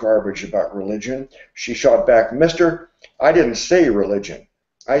that garbage about religion. She shot back, mister, I didn't say religion.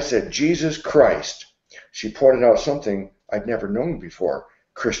 I said Jesus Christ. She pointed out something I'd never known before.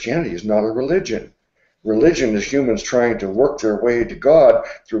 Christianity is not a religion. Religion is humans trying to work their way to God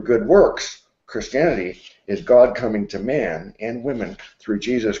through good works. Christianity is God coming to man and women through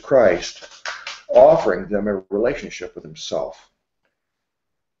Jesus Christ, offering them a relationship with himself.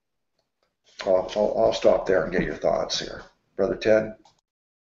 I'll stop there and get your thoughts here. Brother Ted?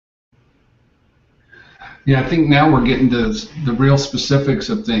 Yeah, I think now we're getting to the real specifics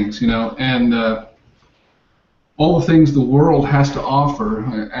of things, and all the things the world has to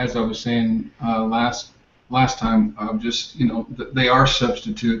offer, as I was saying last time, just they are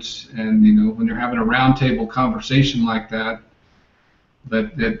substitutes, and when you're having a roundtable conversation like that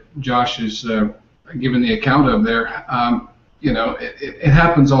Josh is giving the account of there, it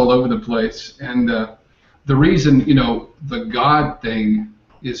happens all over the place, and the reason the God thing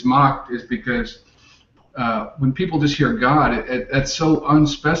is mocked is because when people just hear God, that's so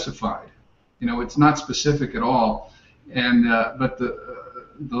unspecified. It's not specific at all. And but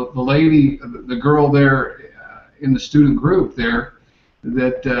the lady, the girl there in the student group there,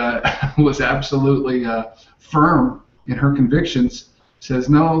 that was absolutely firm in her convictions, says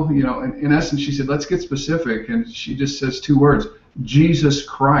no. In essence, she said, let's get specific, and she just says 2 words: Jesus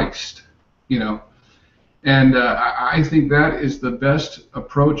Christ. And I think that is the best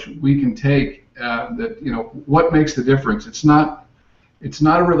approach we can take. What makes the difference? It's not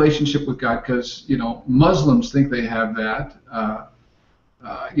a relationship with God, because Muslims think they have that.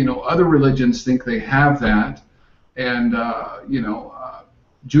 Other religions think they have that, and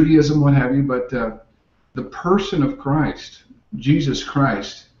Judaism, what have you. But the person of Christ, Jesus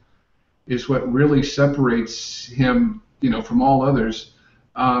Christ, is what really separates him, from all others.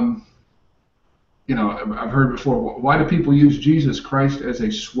 I've heard before, why do people use Jesus Christ as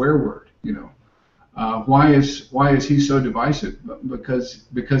a swear word? Why is he so divisive?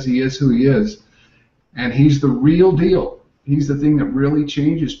 Because he is who he is, and he's the real deal. He's the thing that really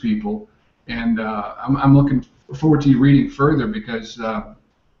changes people. And I'm looking forward to you reading further, because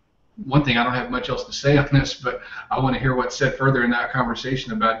one thing, I don't have much else to say on this, but I want to hear what's said further in that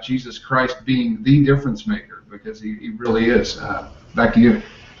conversation about Jesus Christ being the difference maker, because he really is. Back to you.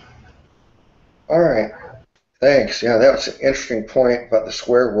 All right. Thanks. Yeah, that was an interesting point about the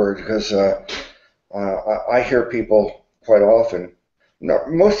swear word, because I hear people quite often.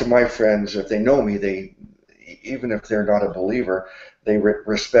 Most of my friends, if they know me, even if they're not a believer, they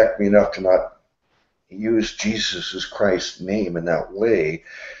respect me enough to not use Jesus Christ's name in that way.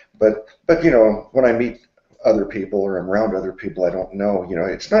 But when I meet other people or I'm around other people I don't know,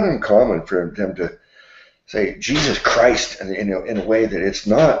 it's not uncommon for them to say Jesus Christ in a way that it's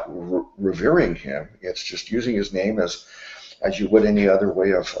not revering him. It's just using his name as you would any other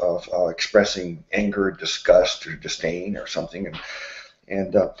way of expressing anger, disgust, or disdain or something.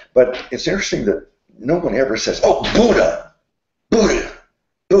 But it's interesting that no one ever says, "Oh, Buddha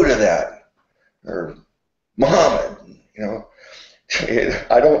that," or Muhammad.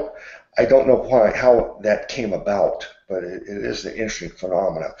 I don't know how that came about, but it is an interesting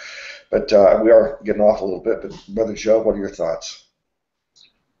phenomenon. But we are getting off a little bit. But Brother Joe, what are your thoughts?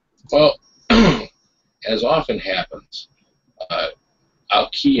 Well, as often happens, I'll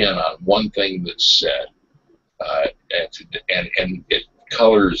key in on one thing that's said, and it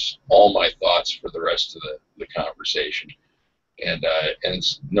colors all my thoughts for the rest of the conversation. And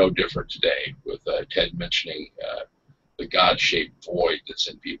it's no different today with Ted mentioning the God-shaped void that's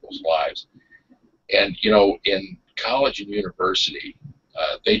in people's lives. And, you know, in college and university,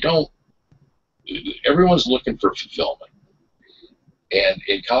 everyone's looking for fulfillment. And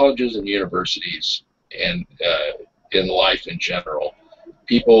in colleges and universities and in life in general,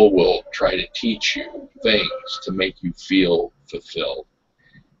 people will try to teach you things to make you feel fulfilled.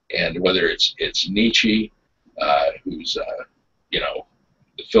 And whether it's Nietzsche, who's, you know,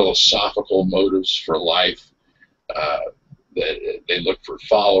 the philosophical motives for life, that they look for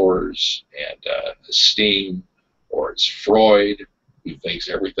followers and esteem, or it's Freud, who thinks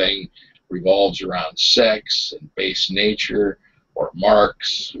everything revolves around sex and base nature, or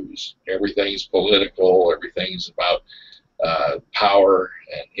Marx, who's everything's political, everything's about power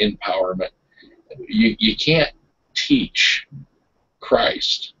and empowerment. You can't teach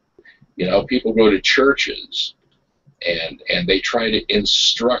Christ. You know, people go to churches and they try to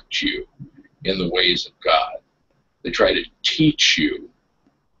instruct you in the ways of God. They try to teach you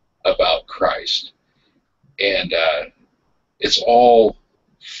about Christ. And it's all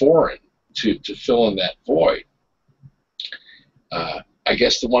foreign to fill in that void. I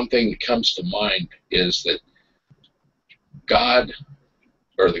guess the one thing that comes to mind is that God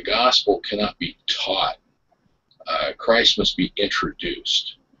or the gospel cannot be taught. Christ must be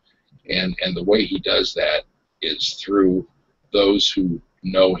introduced. And the way he does that is through those who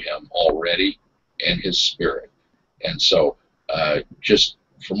know him already and his Spirit. And so just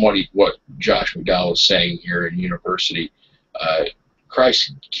from what Josh Mcdowell is saying here in university,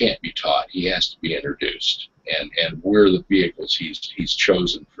 Christ can't be taught. He has to be introduced. And we're the vehicles he's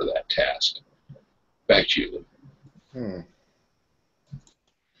chosen for that task. Back to you, Lou.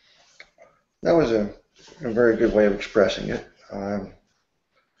 That was a very good way of expressing it.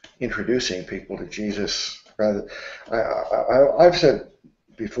 Introducing people to Jesus. I've said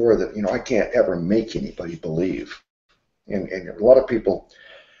before that, you know, I can't ever make anybody believe. And a lot of people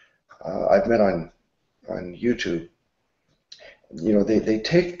I've met on YouTube, you know, they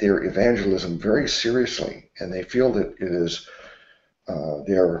take their evangelism very seriously, and they feel that it is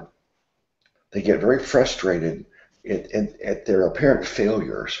they get very frustrated at their apparent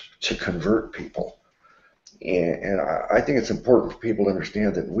failures to convert people. And I think it's important for people to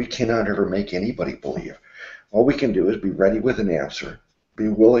understand that we cannot ever make anybody believe. All we can do is be ready with an answer, be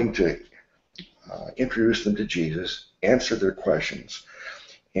willing to introduce them to Jesus, answer their questions,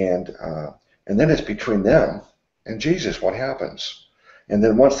 and then it's between them and Jesus what happens. And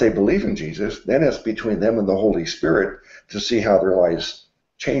then once they believe in Jesus, then it's between them and the Holy Spirit to see how their lives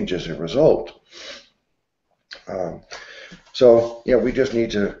change as a result. So, yeah, we just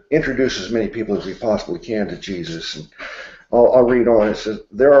need to introduce as many people as we possibly can to Jesus. And I'll read on. It says,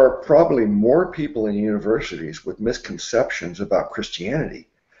 there are probably more people in universities with misconceptions about Christianity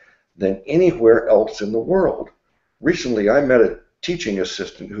than anywhere else in the world. Recently, I met a teaching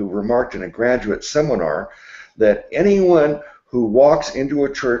assistant who remarked in a graduate seminar that anyone who walks into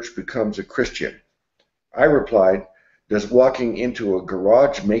a church becomes a Christian. I replied, does walking into a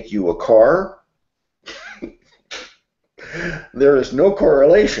garage make you a car? There is no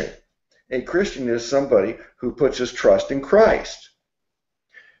correlation. A Christian is somebody who puts his trust in Christ.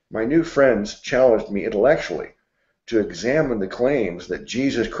 My new friends challenged me intellectually to examine the claims that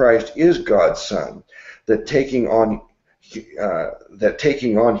Jesus Christ is God's Son, that taking on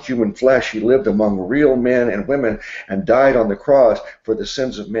human flesh, he lived among real men and women and died on the cross for the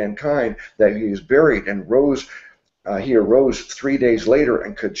sins of mankind, that he was buried and he arose 3 days later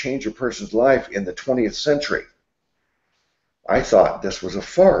and could change a person's life in the 20th century. I thought this was a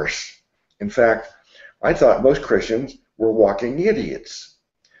farce. In fact, I thought most Christians were walking idiots.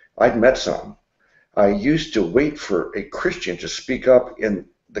 I'd met some. I used to wait for a Christian to speak up in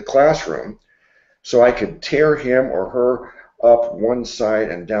the classroom so I could tear him or her up one side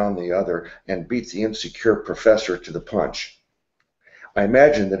and down the other and beat the insecure professor to the punch. I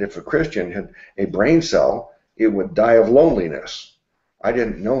imagined that if a Christian had a brain cell, it would die of loneliness. I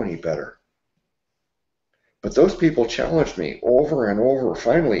didn't know any better. But those people challenged me over and over.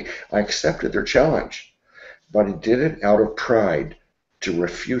 Finally, I accepted their challenge, but I did it out of pride to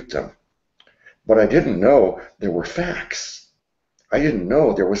refute them. But I didn't know there were facts. I didn't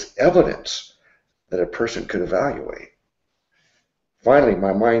know there was evidence that a person could evaluate. Finally,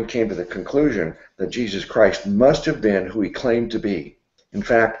 my mind came to the conclusion that Jesus Christ must have been who he claimed to be. In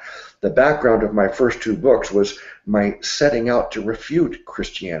fact, the background of my first two books was my setting out to refute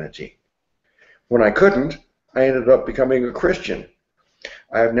Christianity. When I couldn't, I ended up becoming a Christian.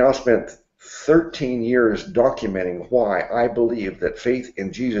 I have now spent 13 years documenting why I believe that faith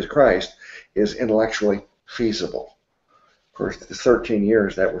in Jesus Christ is intellectually feasible. Of course, the 13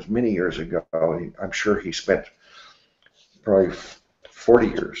 years, that was many years ago. I'm sure he spent probably 40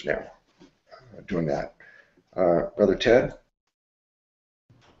 years now doing that. Brother Ted?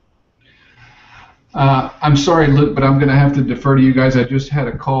 I'm sorry, Luke, but I'm going to have to defer to you guys. I just had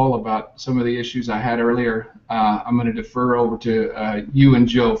a call about some of the issues I had earlier. I'm going to defer over to you and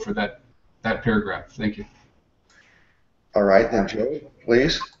Joe for that paragraph. Thank you. All right, then, Joe,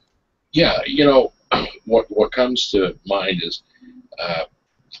 please. Yeah, what comes to mind is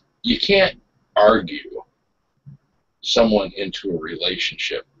you can't argue someone into a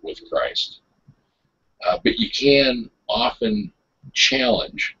relationship with Christ, but you can often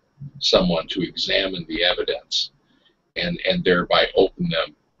challenge someone to examine the evidence and thereby open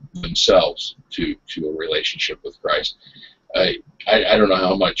themselves to a relationship with Christ. I don't know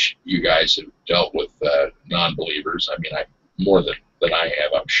how much you guys have dealt with non-believers. I mean, more than I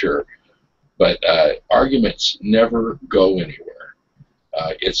have, I'm sure. But arguments never go anywhere.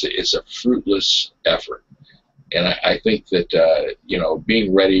 It's a fruitless effort. And I think that,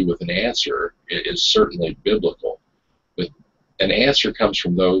 being ready with an answer is certainly biblical. But an answer comes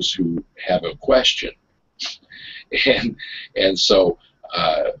from those who have a question. And so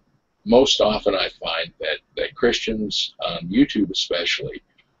most often I find that Christians on YouTube especially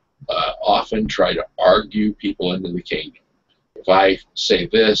often try to argue people into the kingdom. If I say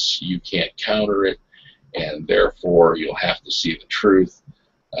this, you can't counter it, and therefore you'll have to see the truth.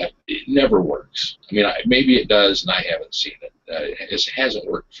 It never works. I mean, maybe it does, and I haven't seen it. It hasn't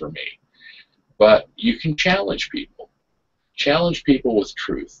worked for me. But you can challenge people. Challenge people with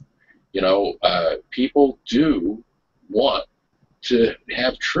truth. People do want to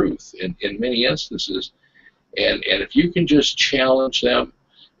have truth in many instances. And if you can just challenge them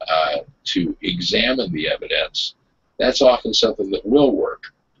to examine the evidence, that's often something that will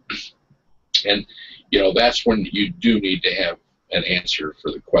work. And, that's when you do need to have an answer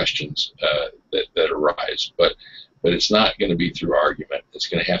for the questions that arise. But it's not going to be through argument. It's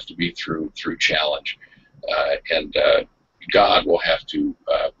going to have to be through challenge. And God will have to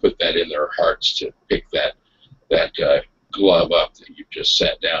put that in their hearts to pick that glove up that you've just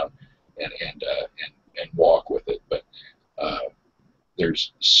set down and walk with it. But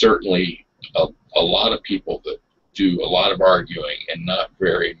there's certainly a lot of people that do a lot of arguing, and not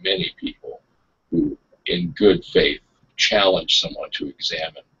very many people who, in good faith, challenge someone to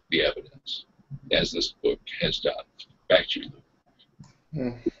examine the evidence, as this book has done. Back to you,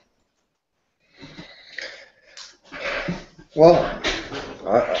 Luke. Well,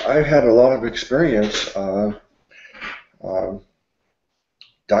 I've had a lot of experience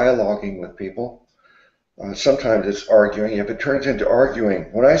dialoguing with people. Sometimes it's arguing. If it turns into arguing,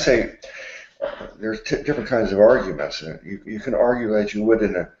 when I say there's different kinds of arguments, you can argue as you would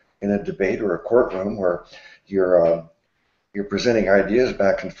in a debate or a courtroom where you're presenting ideas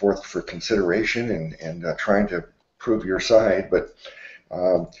back and forth for consideration and trying to prove your side. But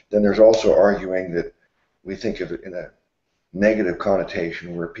then there's also arguing that we think of it in a negative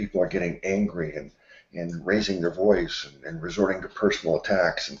connotation, where people are getting angry and raising their voice and resorting to personal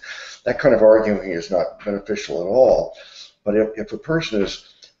attacks. And that kind of arguing is not beneficial at all. But if a person is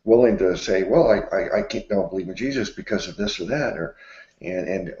willing to say, well, I don't believe in Jesus because of this or that,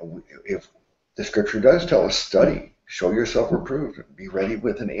 and if the scripture does tell us, study, show yourself approved, be ready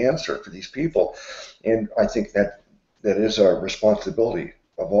with an answer for these people. And I think that is a responsibility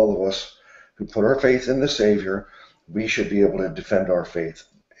of all of us who put our faith in the Savior. We should be able to defend our faith,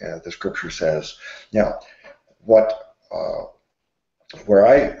 the scripture says. Now, where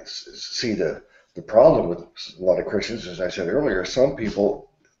I see the problem with a lot of Christians, as I said earlier, some people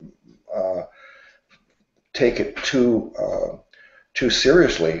take it too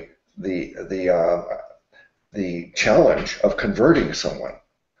seriously, the challenge of converting someone.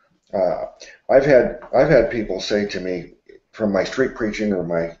 I've had people say to me, from my street preaching or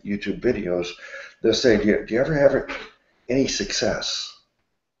my YouTube videos, they'll say, do you ever have any success?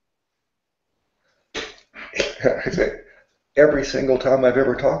 I say, every single time I've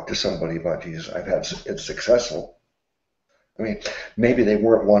ever talked to somebody about Jesus, I've had it's successful. I mean, maybe they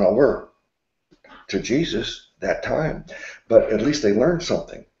weren't won over to Jesus that time, but at least they learned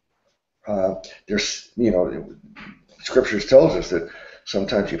something. There's, scriptures tells us that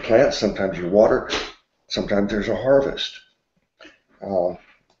sometimes you plant, sometimes you water, sometimes there's a harvest. Um,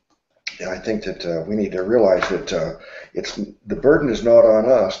 and I think that we need to realize that the burden is not on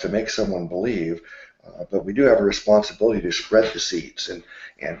us to make someone believe, but we do have a responsibility to spread the seeds. And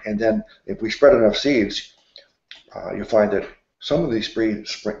then if we spread enough seeds, you'll find that some of these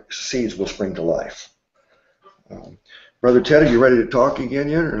seeds will spring to life. Brother Ted, are you ready to talk again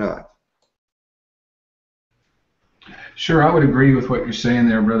yet or not? Sure, I would agree with what you're saying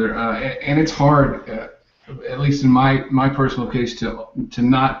there, brother. And it's hard, at least in my personal case, to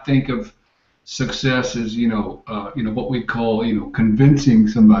not think of success as what we call convincing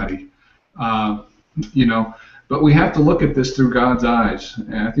somebody, But we have to look at this through God's eyes,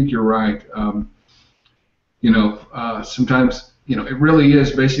 and I think you're right. Sometimes it really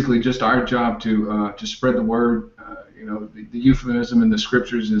is basically just our job to spread the word. The euphemism in the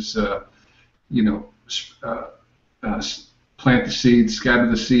scriptures is plant the seeds, scatter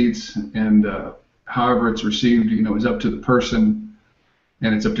the seeds, and however it's received, is up to the person,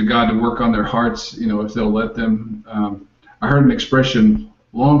 and it's up to God to work on their hearts, if they'll let them. I heard an expression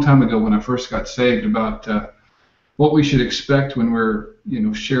a long time ago when I first got saved about what we should expect when we're,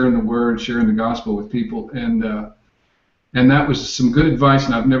 sharing the word, sharing the gospel with people, and that was some good advice,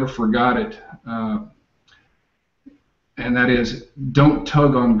 and I've never forgot it. And that is, don't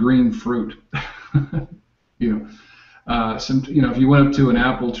tug on green fruit. If you went up to an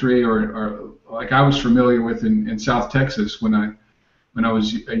apple tree, or like I was familiar with in South Texas when I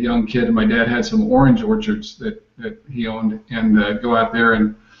was a young kid, and my dad had some orange orchards that he owned, and go out there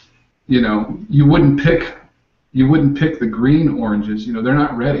and you wouldn't pick the green oranges. They're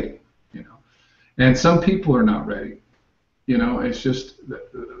not ready. And some people are not ready. It's just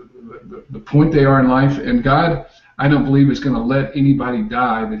the point they are in life, and God, I don't believe, is going to let anybody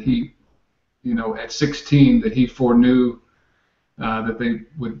die that He, at 16, that He foreknew that they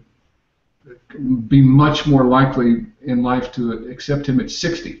would be much more likely in life to accept Him at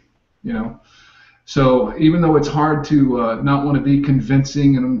 60. So even though it's hard to not want to be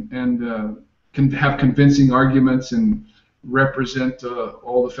convincing and can have convincing arguments and represent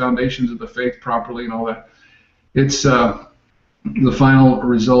all the foundations of the faith properly and all that, it's the final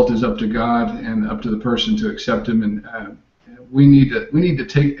result is up to God and up to the person to accept Him. And we need to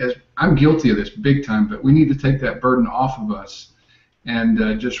take, as I'm guilty of this big time, but we need to take that burden off of us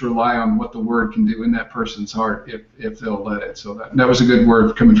and just rely on what the Word can do in that person's heart if they'll let it. So that was a good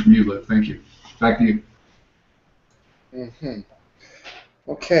word coming from you, Luke. Thank you. Back to you. Mm-hmm.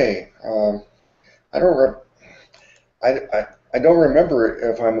 Okay. I don't remember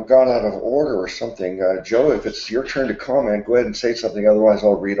if I'm gone out of order or something. Joe, if it's your turn to comment, go ahead and say something. Otherwise,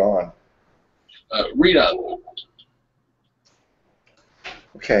 I'll read on. Read on.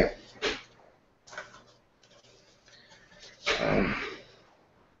 Okay.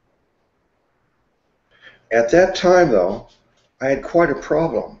 At that time, though, I had quite a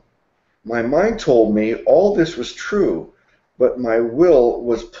problem. My mind told me all this was true, but my will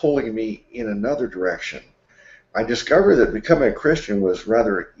was pulling me in another direction. I discovered that becoming a Christian was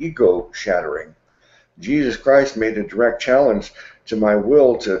rather ego-shattering. Jesus Christ made a direct challenge to my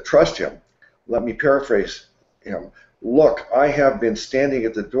will to trust Him. Let me paraphrase Him. Look, I have been standing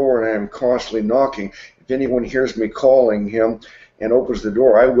at the door and I am constantly knocking. If anyone hears me calling Him and opens the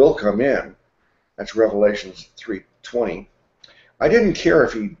door, I will come in. That's Revelation 3:20. I didn't care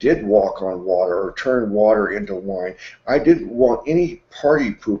if He did walk on water or turn water into wine. I didn't want any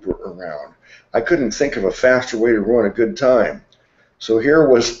party pooper around. I couldn't think of a faster way to ruin a good time. So here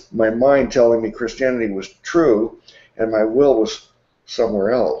was my mind telling me Christianity was true and my will was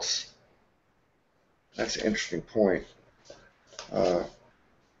somewhere else. That's an interesting point.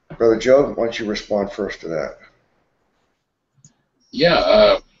 Brother Joe, why don't you respond first to that?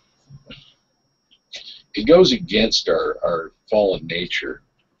 Yeah, it goes against our fallen nature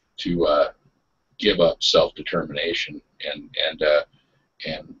to give up self-determination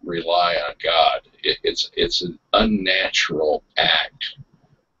and rely on God. It's an unnatural act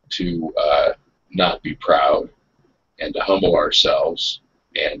to not be proud and to humble ourselves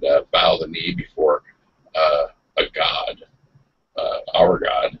and bow the knee before a God, our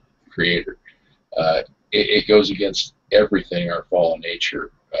God, Creator. It goes against everything our fallen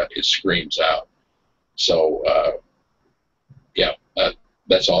nature it screams out. So,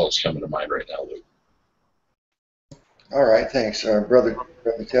 that's all that's coming to mind right now, Luke. All right, thanks. Brother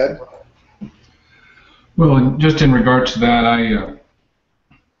Ted? Well, just in regards to that, I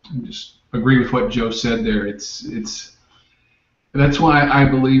just agree with what Joe said there. It's that's why I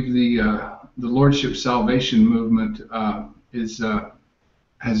believe the Lordship Salvation movement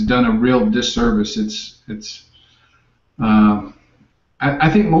has done a real disservice. I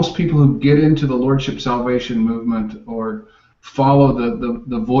think most people who get into the Lordship Salvation movement or follow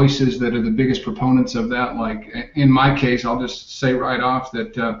the voices that are the biggest proponents of that. Like in my case, I'll just say right off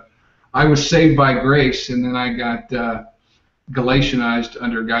that I was saved by grace, and then I got Galatianized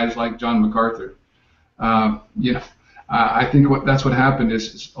under guys like John MacArthur. I think that's what happened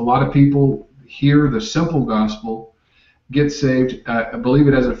is a lot of people hear the simple gospel, get saved, believe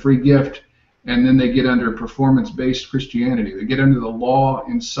it as a free gift, and then they get under performance-based Christianity. They get under the law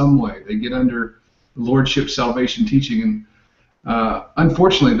in some way. They get under lordship salvation teaching. And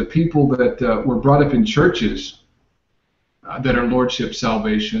unfortunately, the people that were brought up in churches that are lordship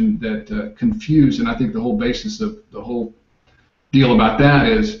salvation that confuse, and I think the whole basis of the whole deal about that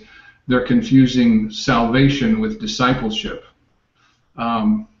is they're confusing salvation with discipleship.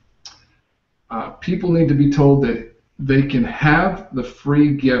 People need to be told that they can have the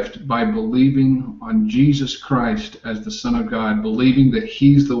free gift by believing on Jesus Christ as the Son of God, believing that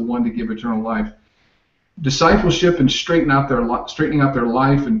He's the one to give eternal life. Discipleship and straightening out their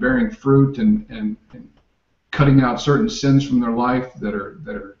life and bearing fruit and cutting out certain sins from their life that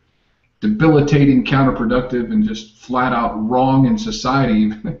are debilitating, counterproductive, and just flat out wrong in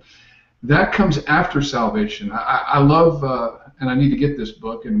society. That comes after salvation. I love, and I need to get this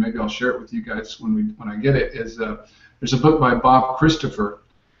book, and maybe I'll share it with you guys when I get it. There's a book by Bob Christopher,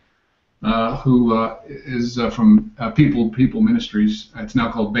 who is from People to People Ministries. It's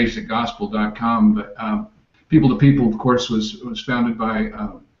now called BasicGospel.com, but People to People, of course, was founded by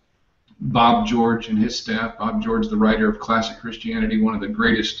Bob George and his staff. Bob George, the writer of Classic Christianity, one of the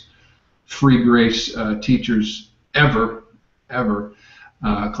greatest free grace teachers ever.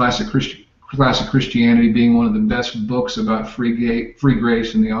 Classic Christianity being one of the best books about free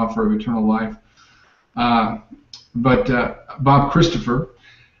grace and the offer of eternal life. But Bob Christopher,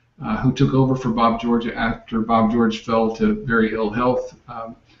 who took over for Bob George after Bob George fell to very ill health,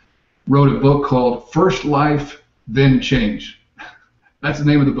 wrote a book called First Life, Then Change. That's the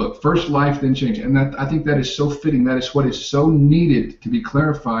name of the book, First Life, Then Change. And I think that is so fitting. That is what is so needed to be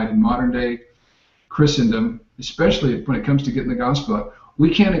clarified in modern day Christendom, especially when it comes to getting the gospel out.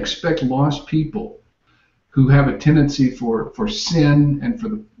 We can't expect lost people who have a tendency for sin and for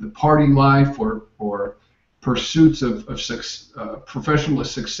the party life or pursuits of professional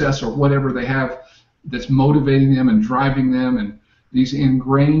success or whatever they have that's motivating them and driving them, and these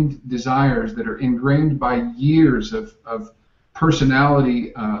ingrained desires that are ingrained by years of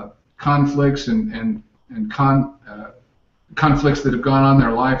personality conflicts and conflicts that have gone on in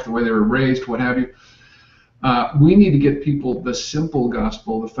their life, the way they were raised, what have you. We need to get people the simple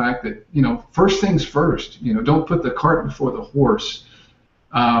gospel, the fact that, first things first, don't put the cart before the horse.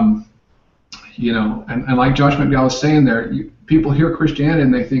 And like Josh Mcdowell was saying there, people hear Christianity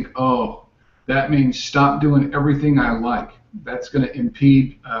and they think, oh, that means stop doing everything I like. That's going to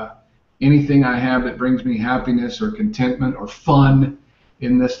impede anything I have that brings me happiness or contentment or fun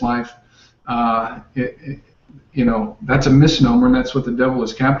in this life. That's a misnomer, and that's what the devil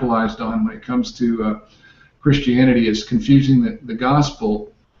has capitalized on when it comes to Christianity, is confusing the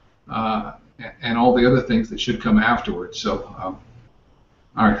gospel and all the other things that should come afterwards. So,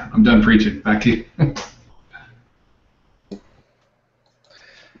 all right, I'm done preaching. Back to you.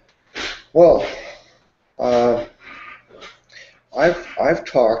 Well, I've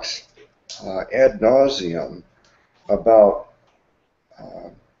talked ad nauseum about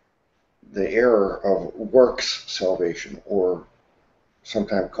the error of works salvation, or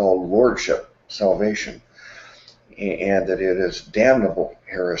sometimes called lordship salvation, and that it is damnable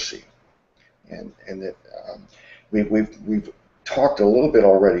heresy, and that we've talked a little bit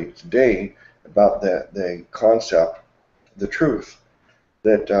already today about the concept, the truth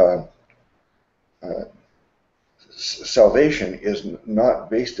that salvation is not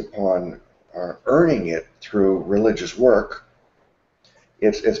based upon earning it through religious work.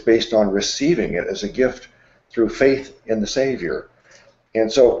 It's based on receiving it as a gift through faith in the Savior.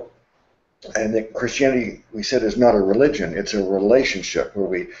 And so, and that Christianity, we said, is not a religion, it's a relationship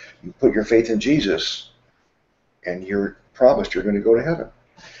where you put your faith in Jesus and you're promised you're going to go to heaven.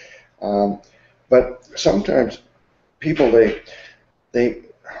 But sometimes people, as a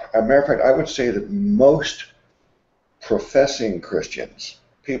matter of fact, I would say that most professing Christians,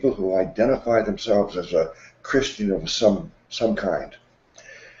 people who identify themselves as a Christian of some kind,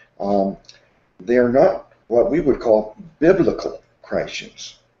 they are not what we would call biblical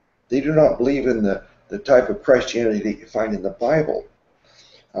Christians. They do not believe in the type of Christianity that you find in the Bible.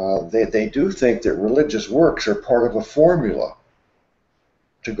 They do think that religious works are part of a formula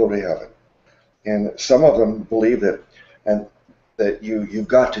to go to heaven. And some of them believe that you've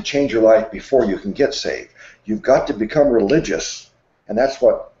got to change your life before you can get saved. You've got to become religious, and that's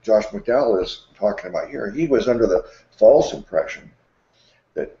what Josh McDowell is talking about here. He was under the false impression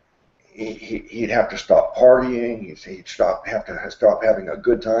that he'd have to stop partying, he'd have to stop having a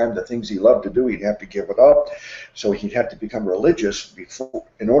good time, the things he loved to do, he'd have to give it up. So he'd have to become religious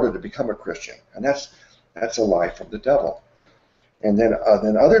in order to become a Christian. And that's a lie from the devil. And then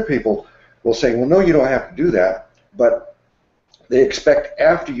other people will say, well, no, you don't have to do that. But they expect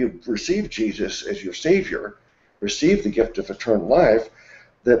after you've received Jesus as your Savior, received the gift of eternal life,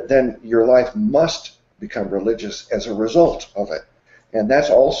 that then your life must become religious as a result of it. And that's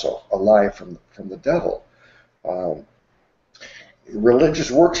also a lie from the devil. Religious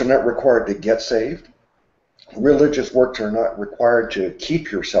works are not required to get saved. Religious works are not required to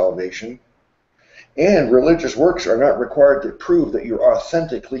keep your salvation. And religious works are not required to prove that you're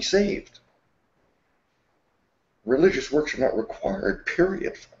authentically saved. Religious works are not required,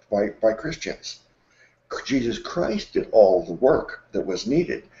 period, by Christians. Jesus Christ did all the work that was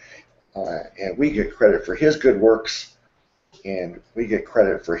needed. And we get credit for his good works, and we get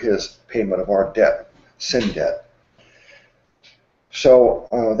credit for his payment of our debt, sin debt. So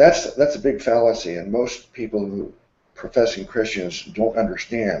that's a big fallacy, and most people who professing Christians don't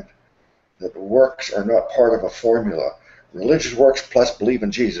understand that works are not part of a formula. Religious works plus believe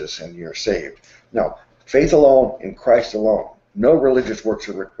in Jesus and you're saved. No, faith alone in Christ alone. No religious works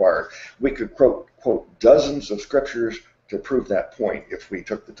are required. We could quote dozens of scriptures to prove that point if we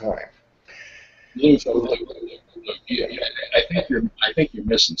took the time. Luke, I think you're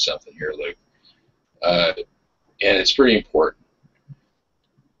missing something here, Luke, and it's pretty important.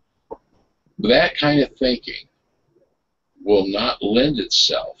 That kind of thinking will not lend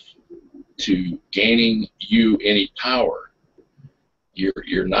itself to gaining you any power.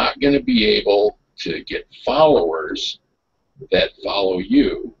 You're not going to be able to get followers that follow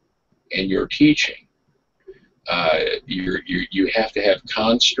you and your teaching. You have to have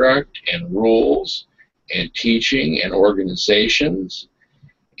construct and rules and teaching and organizations,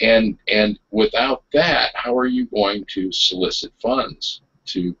 and without that, how are you going to solicit funds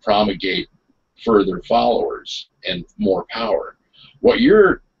to promulgate further followers and more power? What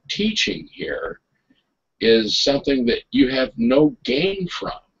you're teaching here is something that you have no gain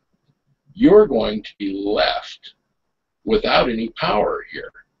from. You're going to be left without any power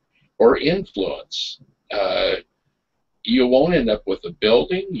here or influence. You won't end up with a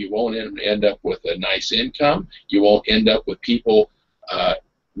building. You won't end up with a nice income. You won't end up with people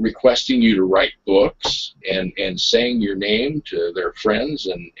requesting you to write books and saying your name to their friends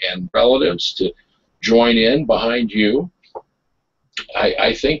and relatives to join in behind you.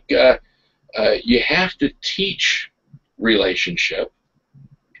 I think you have to teach relationship,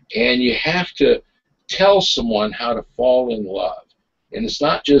 and you have to tell someone how to fall in love. And it's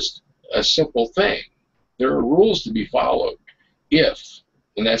not just a simple thing. There are rules to be followed if,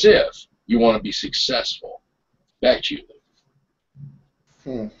 and that's if, you want to be successful. Back to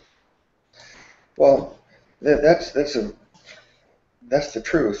you. Well, that's the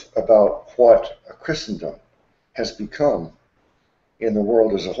truth about what Christendom has become in the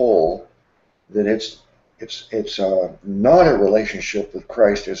world as a whole. That it's not a relationship with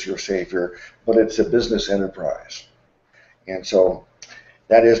Christ as your Savior, but it's a business enterprise. And so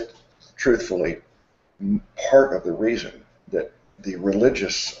that is truthfully part of the reason that the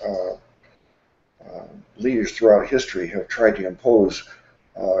religious leaders throughout history have tried to impose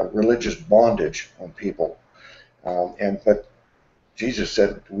religious bondage on people. But Jesus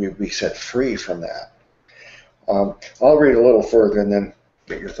said we'd be set free from that. I'll read a little further and then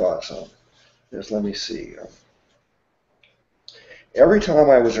get your thoughts on this. Let me see. Every time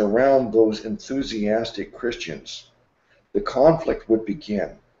I was around those enthusiastic Christians, the conflict would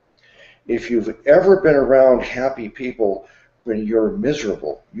begin. If you've ever been around happy people when you're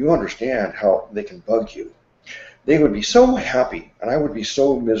miserable, you understand how they can bug you. They would be so happy, and I would be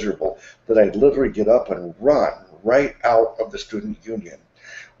so miserable that I'd literally get up and run right out of the student union.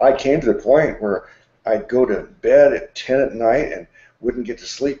 I came to the point where I'd go to bed at 10 at night and wouldn't get to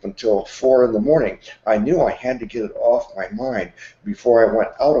sleep until 4 in the morning. I knew I had to get it off my mind before I went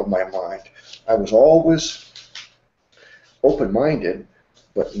out of my mind. I was always open-minded,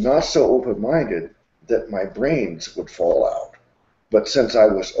 but not so open-minded that my brains would fall out. But since I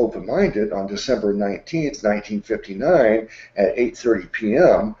was open-minded, on December 19th, 1959, at 8:30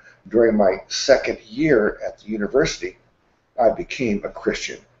 p.m., during my second year at the university, I became a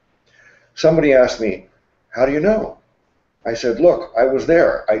Christian. Somebody asked me, "How do you know?" I said, "Look, I was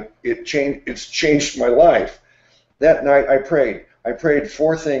there. It's changed my life." That night I prayed. I prayed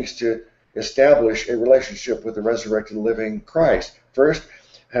 4 things to establish a relationship with the resurrected living Christ. First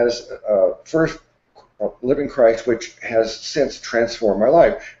living Christ, which has since transformed my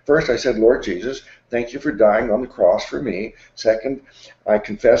life. First, I said, Lord Jesus, thank you for dying on the cross for me. Second, I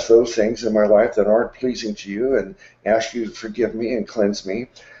confess those things in my life that aren't pleasing to you and ask you to forgive me and cleanse me.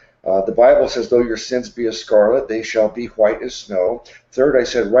 The Bible says, though your sins be as scarlet, they shall be white as snow. Third, I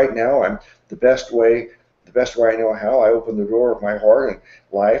said, right now, I'm the best way I know how. I open the door of my heart and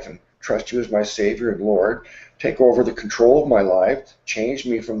life and trust you as my Savior and Lord. Take over the control of my life. Change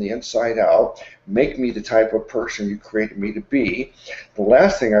me from the inside out. Make me the type of person you created me to be. The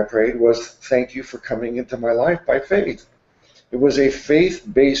last thing I prayed was, thank you for coming into my life by faith. It was a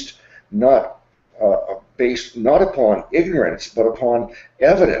faith-based, based not upon ignorance, but upon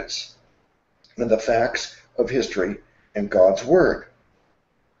evidence and the facts of history and God's Word.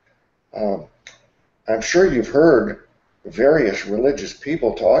 I'm sure you've heard various religious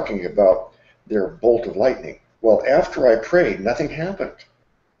people talking about their bolt of lightning. Well, after I prayed, nothing happened.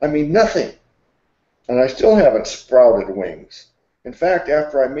 I mean, nothing. And I still haven't sprouted wings. In fact,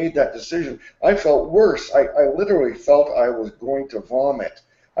 after I made that decision, I felt worse. I literally felt I was going to vomit.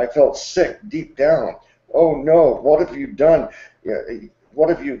 I felt sick deep down. Oh no, what have you done? What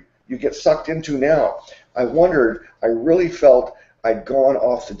have you get sucked into now? I wondered, I really felt I'd gone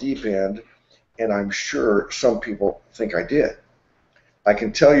off the deep end, and I'm sure some people think I did. I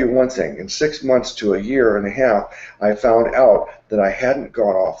can tell you one thing, in 6 months to a year and a half, I found out that I hadn't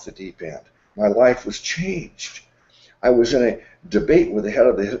gone off the deep end. My life was changed. I was in a debate with the head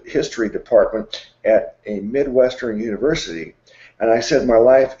of the history department at a Midwestern university, and I said my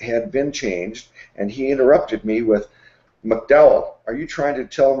life had been changed, and he interrupted me with, Mcdowell, are you trying to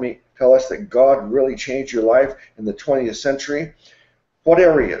tell us that God really changed your life in the 20th century? What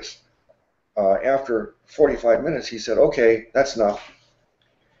areas? After 45 minutes, he said, okay, that's enough.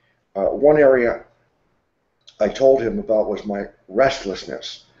 One area I told him about was my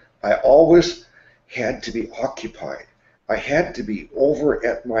restlessness. I always had to be occupied. I had to be over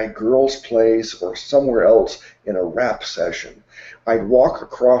at my girls' place or somewhere else in a rap session. I'd walk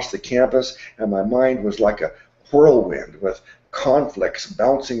across the campus and my mind was like a whirlwind with conflicts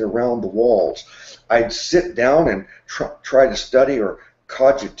bouncing around the walls. I'd sit down and try to study or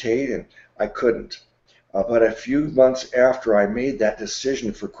cogitate, and I couldn't. But a few months after I made that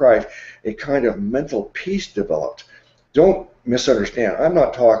decision for Christ, a kind of mental peace developed. Don't misunderstand. I'm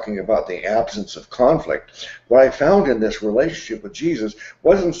not talking about the absence of conflict. What I found in this relationship with Jesus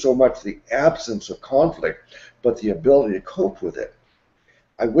wasn't so much the absence of conflict, but the ability to cope with it.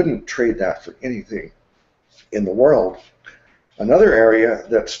 I wouldn't trade that for anything in the world. Another area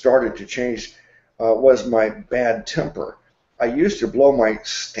that started to change was my bad temper. I used to blow my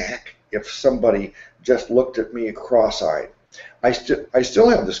stack if somebody just looked at me cross-eyed. I still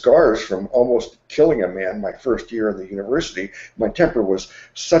have the scars from almost killing a man my first year in the university. My temper was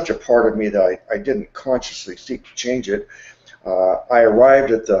such a part of me that I didn't consciously seek to change it. I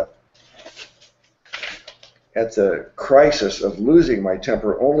arrived at the crisis of losing my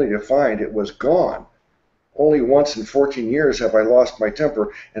temper only to find it was gone. Only once in 14 years have I lost my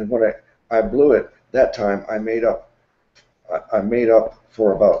temper, and when I blew it that time, I made up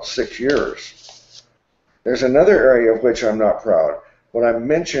for about 6 years. There's another area of which I'm not proud, but I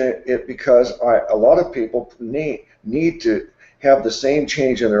mention it because a lot of people need to have the same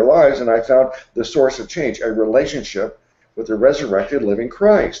change in their lives, and I found the source of change, a relationship with the resurrected living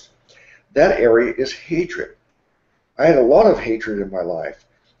Christ. That area is hatred. I had a lot of hatred in my life.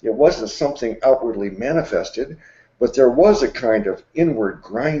 It wasn't something outwardly manifested, but there was a kind of inward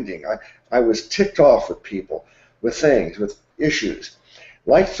grinding. I was ticked off with people, with things, with issues.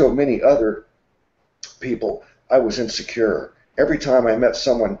 Like so many other people, I was insecure. Every time I met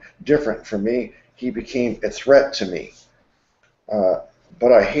someone different from me, he became a threat to me.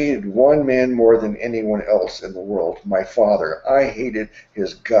 But I hated one man more than anyone else in the world, my father. I hated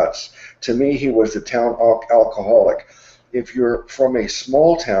his guts. To me, he was the town alcoholic. If you're from a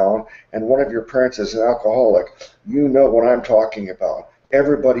small town and one of your parents is an alcoholic, you know what I'm talking about.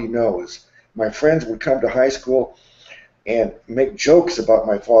 Everybody knows. My friends would come to high school and make jokes about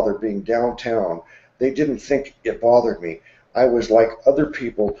my father being downtown. They didn't think it bothered me. I was like other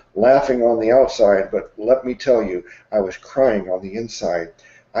people, laughing on the outside, but let me tell you, I was crying on the inside.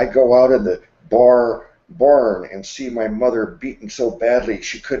 I'd go out in the barn and see my mother beaten so badly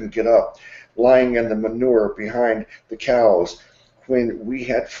she couldn't get up, lying in the manure behind the cows. When we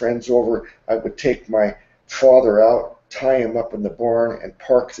had friends over, I would take my father out, tie him up in the barn, and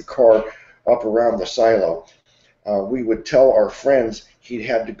park the car up around the silo. We would tell our friends he'd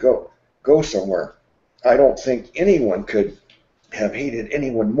had to go somewhere. I don't think anyone could have hated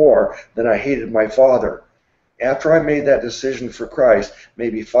anyone more than I hated my father. After I made that decision for Christ,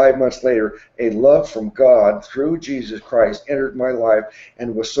 maybe 5 months later, a love from God through Jesus Christ entered my life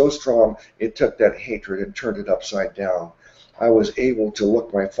and was so strong it took that hatred and turned it upside down. I was able to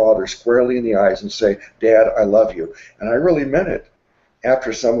look my father squarely in the eyes and say, Dad, I love you. And I really meant it.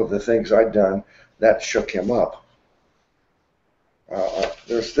 After some of the things I'd done, that shook him up.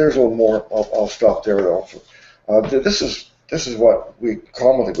 There's a little more. I'll stop there though. This is what we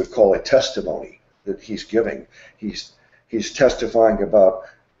commonly would call a testimony that he's giving. He's testifying about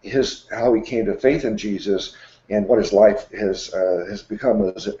how he came to faith in Jesus and what his life has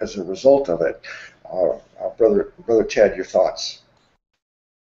become as a result of it. Brother Ted, your thoughts?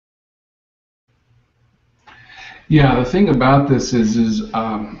 Yeah, the thing about this is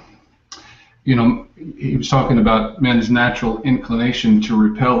he was talking about men's natural inclination to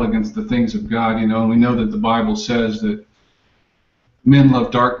repel against the things of God, and we know that the Bible says that men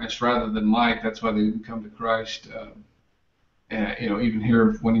love darkness rather than light. That's why they didn't come to Christ, even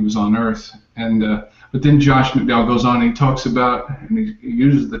here when he was on earth. But then Josh McDowell goes on and he talks about, and he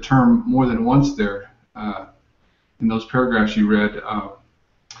uses the term more than once there in those paragraphs you read,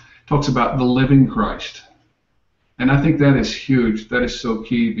 talks about the living Christ. And I think that is huge. That is so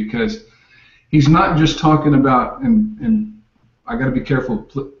key, because he's not just talking about, and I got to be careful,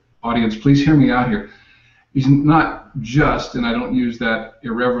 audience, please hear me out here. He's not just, and I don't use that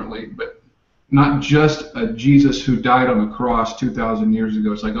irreverently, but not just a Jesus who died on the cross 2,000 years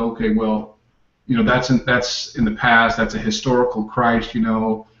ago. It's like, okay, well, that's in the past. That's a historical Christ,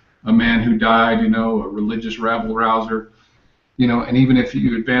 a man who died, a religious rabble rouser, and even if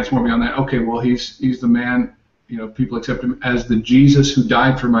you advance more beyond that, okay, well, he's the man. People accept him as the Jesus who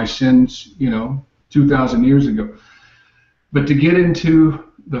died for my sins, 2,000 years ago. But to get into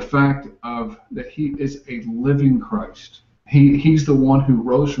the fact of that he is a living Christ, he's the one who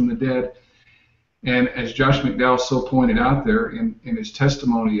rose from the dead, and as Josh McDowell so pointed out there in his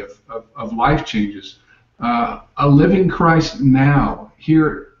testimony of life changes, a living Christ now,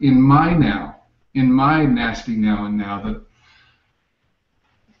 here in my nasty now and now, that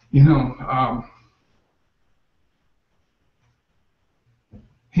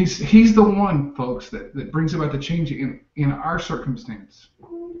He's the one, folks, that brings about the change in our circumstance,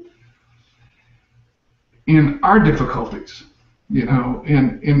 in our difficulties, in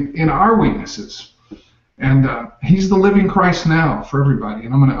our weaknesses, and he's the living Christ now for everybody.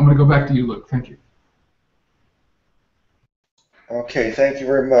 And I'm gonna go back to you, Luke. Thank you. Okay, thank you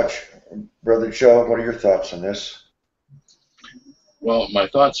very much, Brother Joe. What are your thoughts on this? Well, my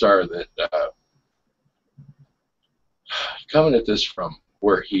thoughts are that coming at this from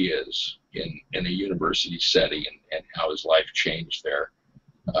where he is in a university setting and how his life changed there.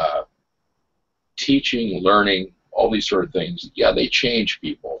 Teaching, learning, all these sort of things, yeah, they change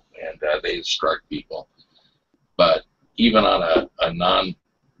people and they instruct people. But even on a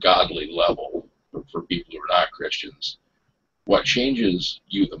non-godly level, for people who are not Christians, what changes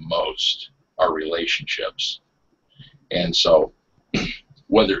you the most are relationships. And so,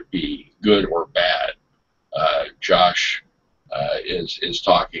 whether it be good or bad, Josh is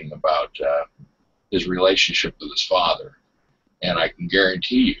talking about his relationship with his father, and I can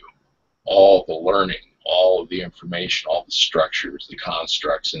guarantee you all the learning, all of the information, all the structures, the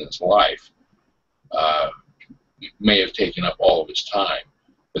constructs in his life may have taken up all of his time,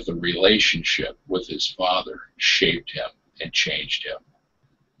 but the relationship with his father shaped him and changed him.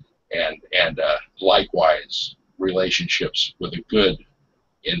 And likewise, relationships with a good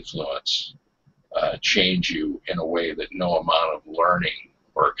influence change you in a way that no amount of learning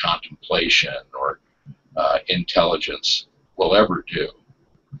or contemplation or intelligence will ever do.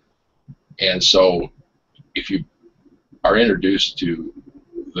 And so if you are introduced to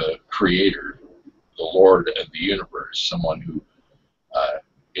the Creator, the Lord of the universe, someone who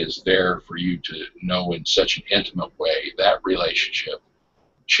is there for you to know in such an intimate way, that relationship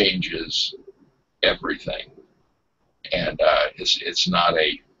changes everything. And it's not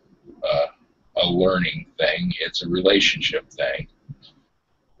a learning thing, it's a relationship thing.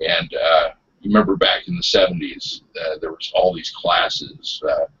 And you remember back in the 70s, there was all these classes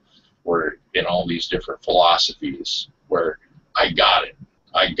where in all these different philosophies where I got it,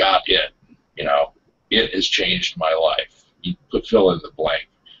 it has changed my life. You fill in the blank.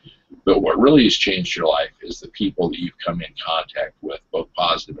 But what really has changed your life is the people that you've come in contact with, both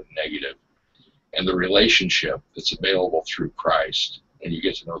positive and negative, and the relationship that's available through Christ, and you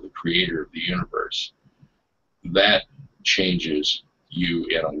get to know the Creator of the universe. That changes you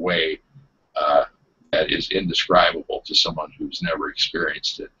in a way that is indescribable to someone who's never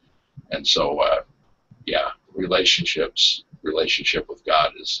experienced it. And so, relationship with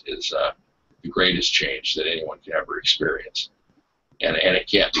God is the greatest change that anyone can ever experience. And it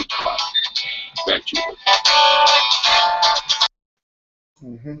can't be taught. Back to you.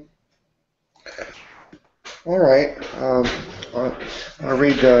 Mm-hmm. All right. I'll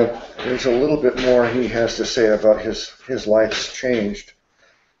read, there's a little bit more he has to say about his life's changed.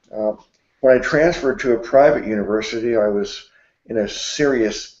 When I transferred to a private university, I was in a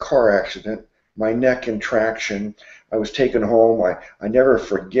serious car accident, my neck in traction. I was taken home. I never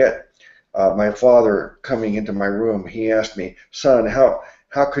forget my father coming into my room. He asked me, "Son,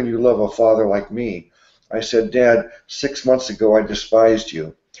 how can you love a father like me?" I said, "Dad, 6 months ago I despised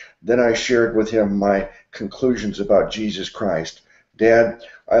you." Then I shared with him my conclusions about Jesus Christ. "Dad,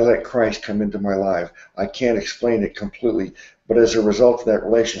 I let Christ come into my life. I can't explain it completely, but as a result of that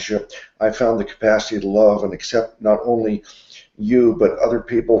relationship, I found the capacity to love and accept not only you, but other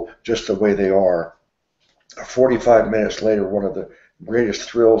people just the way they are." 45 minutes later, one of the greatest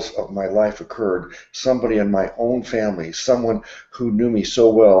thrills of my life occurred. Somebody in my own family, someone who knew me so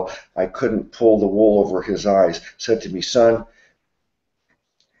well I couldn't pull the wool over his eyes, said to me, "Son,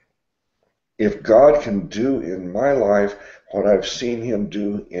 if God can do in my life what I've seen him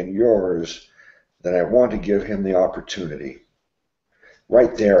do in yours, then I want to give him the opportunity."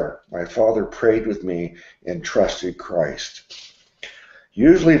 Right there, my father prayed with me and trusted Christ.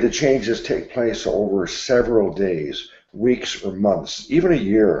 Usually the changes take place over several days, weeks, or months, even a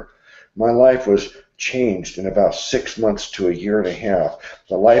year. My life was changed in about 6 months to a year and a half.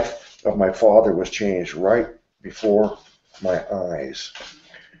 The life of my father was changed right before my eyes.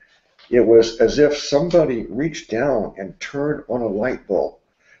 It was as if somebody reached down and turned on a light bulb.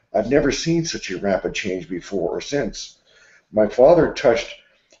 I've never seen such a rapid change before or since. My father touched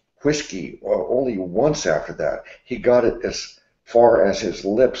whiskey only once after that. He got it as far as his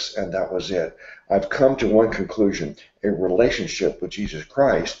lips, and that was it. I've come to one conclusion: a relationship with Jesus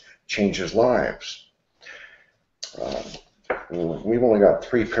Christ changes lives. We've only got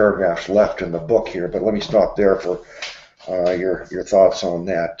 3 paragraphs left in the book here, but let me stop there for your thoughts on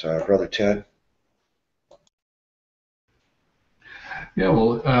that, Brother Ted. Yeah,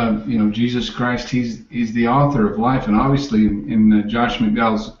 well, Jesus Christ, he's the author of life, and obviously in Josh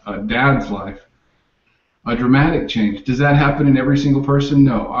McDowell's dad's life, a dramatic change. Does that happen in every single person?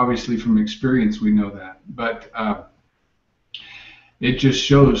 No. Obviously, from experience, we know that. But it just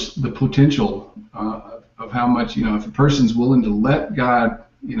shows the potential of how much, if a person's willing to let God,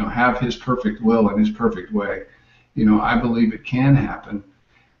 have his perfect will and his perfect way, I believe it can happen.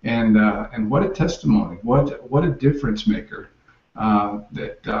 And what a testimony, what a difference maker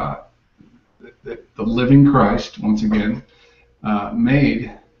that the living Christ, once again,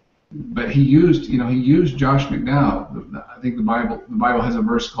 made. But he used Josh McDowell. I think the Bible has a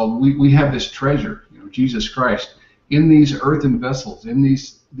verse called "We have this treasure," Jesus Christ, in these earthen vessels, in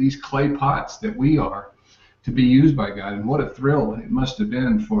these clay pots that we are, to be used by God. And what a thrill it must have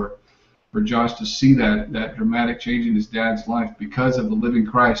been for Josh to see that dramatic change in his dad's life because of the living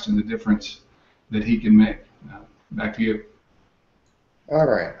Christ and the difference that he can make. Back to you. All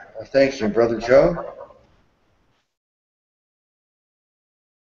right. Thank you, Brother Joe.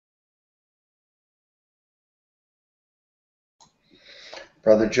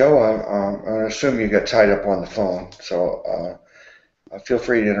 Brother Joe, I'm going to assume you got tied up on the phone, so feel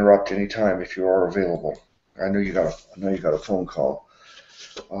free to interrupt any time if you are available. I know you got a phone call.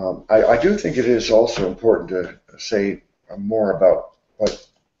 I do think it is also important to say more about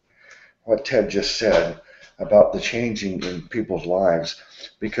what Ted just said about the changing in people's lives,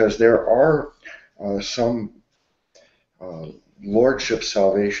 because there are some lordship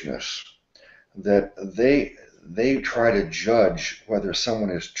salvationists that they try to judge whether someone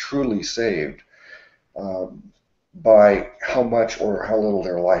is truly saved by how much or how little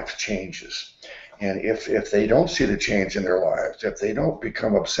their life changes. And if they don't see the change in their lives, if they don't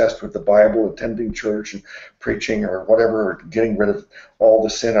become obsessed with the Bible, attending church and preaching or whatever, or getting rid of all the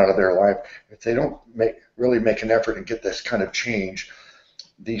sin out of their life, if they don't really make an effort and get this kind of change,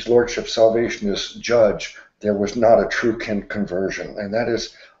 these lordship salvationists judge there was not a true conversion. And that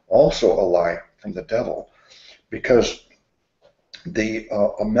is also a lie from the devil, because the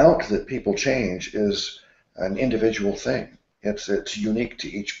amount that people change is an individual thing. It's unique to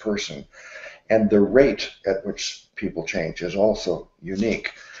each person. And the rate at which people change is also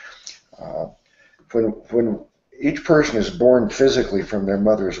unique. When each person is born physically from their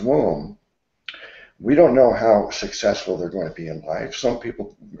mother's womb, we don't know how successful they're going to be in life. Some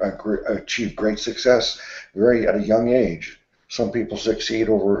people achieve great success at a young age. Some people succeed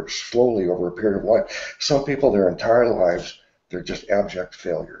slowly over a period of life. Some people, their entire lives, they're just abject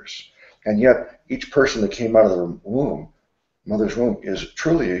failures. And yet, each person that came out of the womb mother's womb is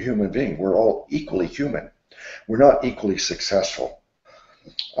truly a human being. We're all equally human. We're not equally successful.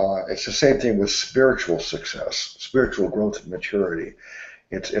 It's the same thing with spiritual success, spiritual growth and maturity.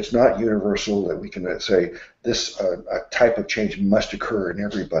 It's not universal that we can say this a type of change must occur in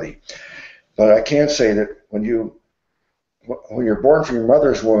everybody. But I can say that when you're born from your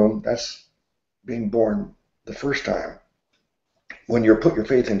mother's womb, that's being born the first time. When you put your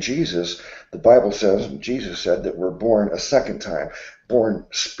faith in Jesus, the Bible says, and Jesus said, that we're born a second time, born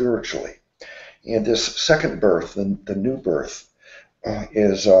spiritually. And this second birth, the new birth,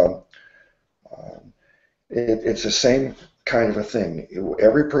 is it's the same kind of a thing.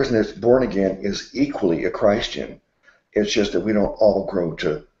 Every person that's born again is equally a Christian. It's just that we don't all grow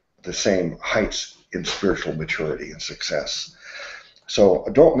to the same heights in spiritual maturity and success. So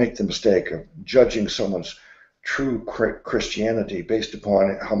don't make the mistake of judging someone's true Christianity based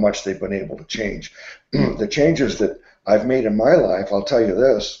upon how much they've been able to change. The changes that I've made in my life, I'll tell you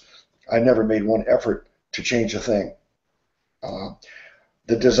this, I never made one effort to change a thing.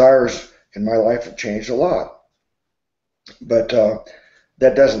 The desires in my life have changed a lot, but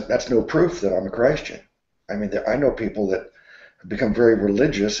that's no proof that I'm a Christian. I mean, I know people that have become very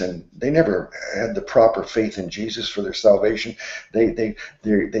religious and they never had the proper faith in Jesus for their salvation. They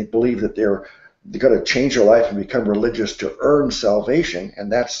believe that they've got to change their life and become religious to earn salvation,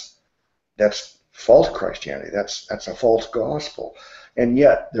 and that's false Christianity. That's a false gospel, and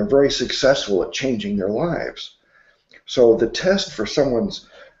yet they're very successful at changing their lives. So the test for someone's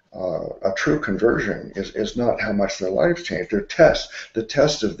a true conversion is not how much their lives change. The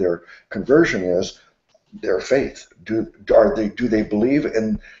test of their conversion is their faith. Do they believe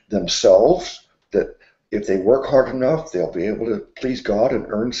in themselves that if they work hard enough they'll be able to please God and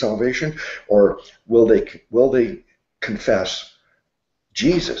earn salvation, or will they confess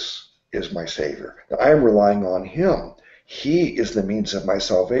Jesus is my Savior? I am relying on Him. He is the means of my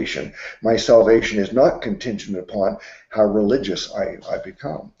salvation. My salvation is not contingent upon how religious I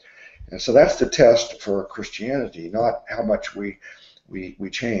become. And so that's the test for Christianity, not how much we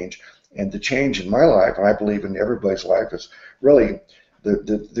change. And the change in my life, and I believe in everybody's life, is really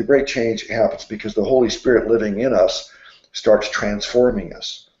the great change happens because the Holy Spirit living in us starts transforming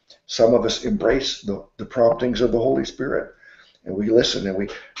us. Some of us embrace the promptings of the Holy Spirit, and we listen and we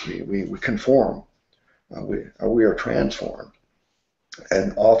conform. We are transformed.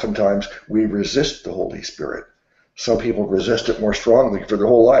 And oftentimes we resist the Holy Spirit. Some people resist it more strongly for their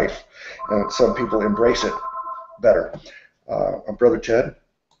whole life, and some people embrace it better. Brother Ted?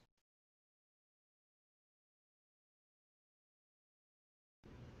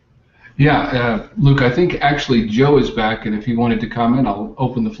 Yeah, Luke, I think actually Joe is back, and if he wanted to comment, I'll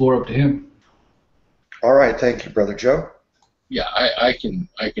open the floor up to him. All right, thank you, Brother Joe. Yeah, I can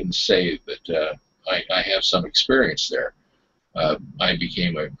say that I have some experience there. I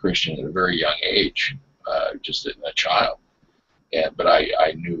became a Christian at a very young age, just a child, but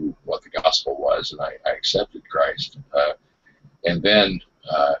I knew what the gospel was, and I accepted Christ. And then,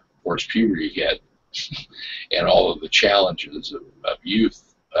 of course, puberty hit, and all of the challenges of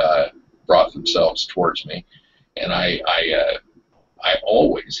youth brought themselves towards me, and I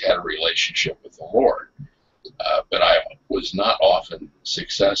always had a relationship with the Lord, but I was not often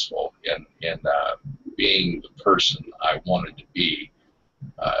successful in being the person I wanted to be,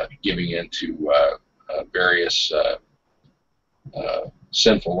 giving into various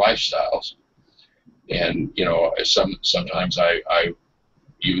sinful lifestyles. And sometimes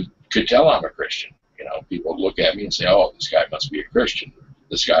you could tell I'm a Christian. People look at me and say, "Oh, this guy must be a Christian.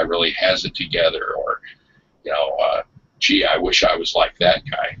 This guy really has it together," or "Gee, I wish I was like that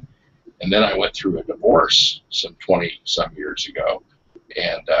guy." And then I went through a divorce some 20-some years ago,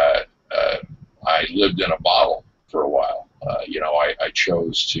 and I lived in a bottle for a while. I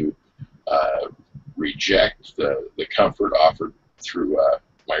chose to reject the comfort offered through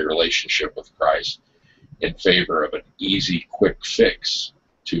my relationship with Christ in favor of an easy, quick fix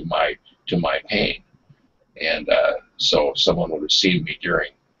to my pain. And so if someone would have seen me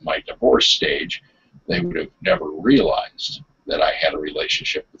during my divorce stage, they would have never realized that I had a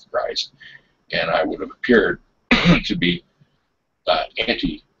relationship with Christ, and I would have appeared to be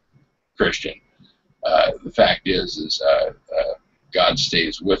anti-Christian. The fact is God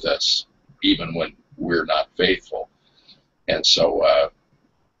stays with us even when we're not faithful, and so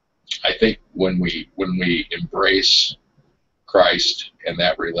I think when we embrace Christ and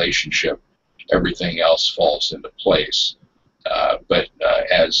that relationship, everything else falls into place. But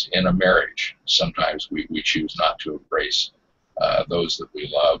as in a marriage, sometimes we choose not to embrace those that we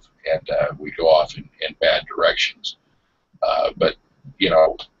love, and we go off in bad directions. But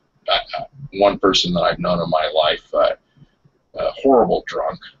one person that I've known in my life, horrible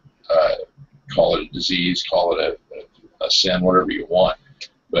drunk. Call it a disease, call it a sin, whatever you want.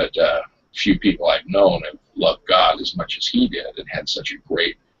 But few people I've known have loved God as much as he did and had such a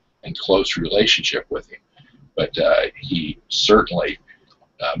great and close relationship with him. But he certainly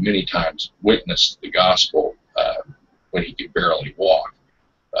many times witnessed the gospel when he could barely walk.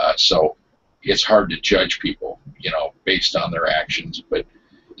 So it's hard to judge people, based on their actions, but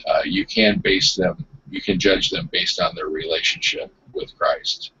you can judge them based on their relationship with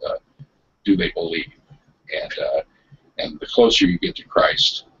Christ. Do they believe? And the closer you get to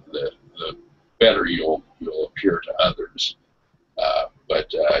Christ, the better you'll appear to others.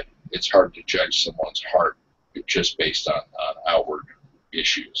 But it's hard to judge someone's heart just based on outward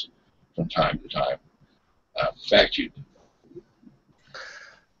issues from time to time. Back to you.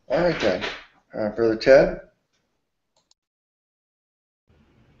 All right, then. Brother Ted?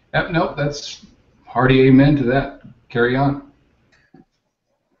 Nope, that's hearty amen to that. Carry on.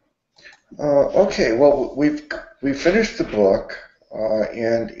 Okay, well, we've finished the book,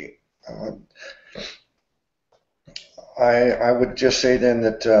 and I would just say then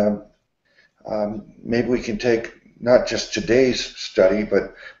that maybe we can take not just today's study,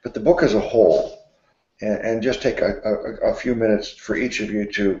 but the book as a whole, and just take a few minutes for each of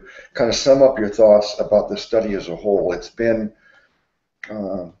you to kind of sum up your thoughts about the study as a whole. It's been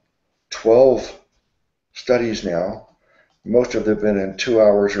 12 studies now. Most of them have been in 2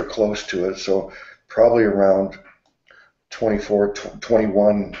 hours or close to it, so probably around 24,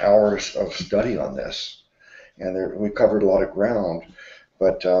 21 hours of study on this. And we covered a lot of ground.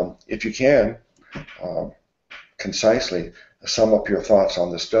 But if you can, concisely sum up your thoughts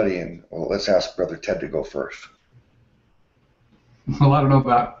on the study, and let's ask Brother Ted to go first. Well, I don't know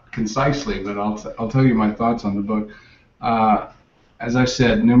about concisely, but I'll tell you my thoughts on the book. As I've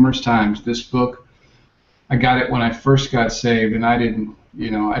said numerous times, this book, I got it when I first got saved, and I didn't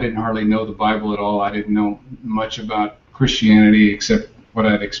hardly know the Bible at all. I didn't know much about Christianity except what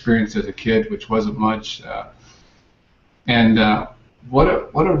I'd experienced as a kid, which wasn't much. What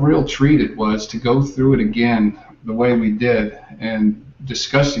a real treat it was to go through it again the way we did and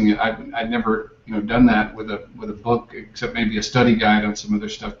discussing it. I'd never done that with a book except maybe a study guide on some other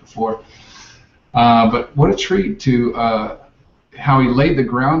stuff before. But what a treat to how he laid the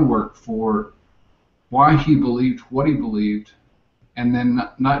groundwork for why he believed what he believed, and then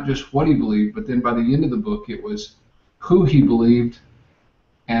not just what he believed, but then by the end of the book it was who he believed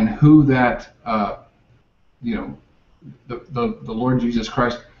and who that the Lord Jesus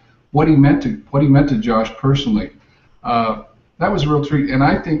Christ, what he meant to Josh personally. That was a real treat. And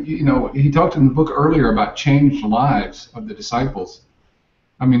I think he talked in the book earlier about changed lives of the disciples.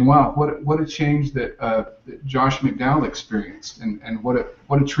 I mean, wow, what a change that Josh Mcdowell experienced, and what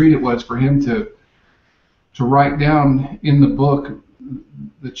a treat it was for him to write down in the book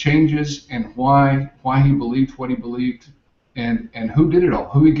the changes and why he believed what he believed, and who did it all,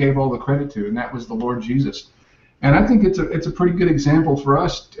 who he gave all the credit to, and that was the Lord Jesus. And I think it's a pretty good example for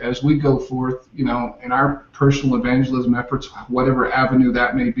us as we go forth, in our personal evangelism efforts, whatever avenue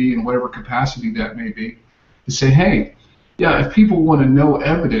that may be and whatever capacity that may be, to say, hey, yeah, if people want to know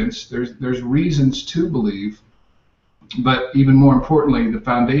evidence, there's reasons to believe, but even more importantly, the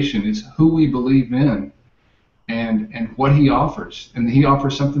foundation is who we believe in and what he offers. And he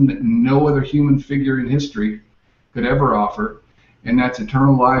offers something that no other human figure in history could ever offer, and that's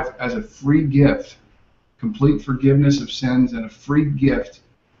eternal life as a free gift, complete forgiveness of sins, and a free gift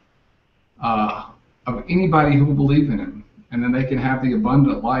of anybody who will believe in him. And then they can have the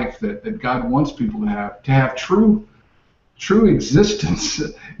abundant life that God wants people to have true existence,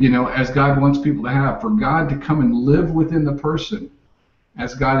 as God wants people to have, for God to come and live within the person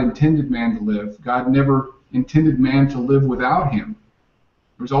as God intended man to live. God never intended man to live without him.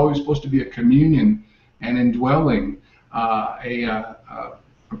 There was always supposed to be a communion and indwelling, a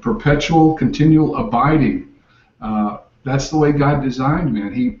perpetual, continual abiding. That's the way God designed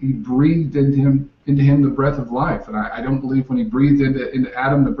man. He breathed into him the breath of life. And I don't believe when he breathed into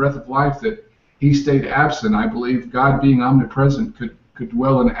Adam the breath of life that he stayed absent. I believe God, being omnipresent, could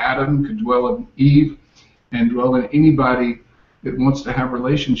dwell in Adam, could dwell in Eve, and dwell in anybody that wants to have a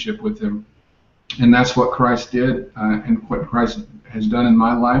relationship with him. And that's what Christ did, and what Christ has done in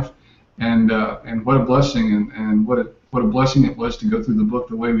my life. And what a blessing, and what a blessing it was to go through the book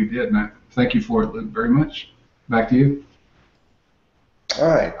the way we did. And I thank you for it, Luke, very much. Back to you. All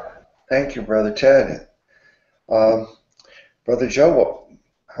right. Thank you, Brother Ted. Brother Joe,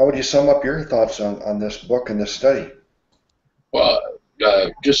 how would you sum up your thoughts on this book and this study? Well,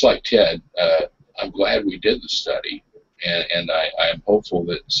 just like Ted, I'm glad we did the study, and I am hopeful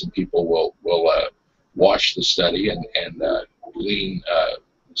that some people will watch the study and glean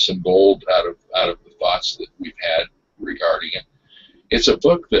some gold out of the thoughts that we've had regarding it. It's a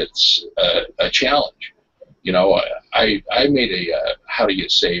book that's a challenge. You know, I made a how to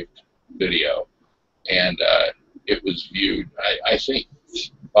get saved video, and it was viewed, I think,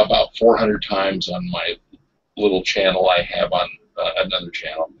 about 400 times on my little channel I have on another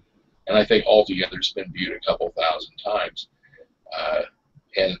channel, and I think altogether it's been viewed a couple thousand times.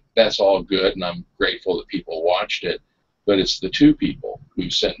 And that's all good, and I'm grateful that people watched it. But it's the two people who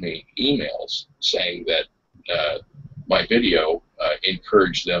sent me emails saying that my video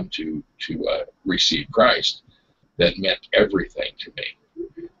encouraged them to receive Christ. That meant everything to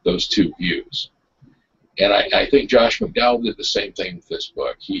me, those two views. And I think Josh Mcdowell did the same thing with this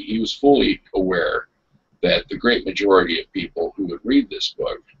book. He was fully aware that the great majority of people who would read this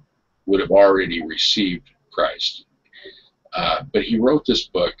book would have already received Christ. But he wrote this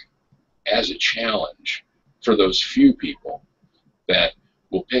book as a challenge for those few people that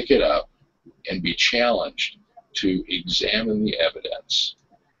will pick it up and be challenged to examine the evidence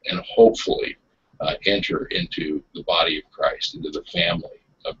and hopefully enter into the body of Christ, into the family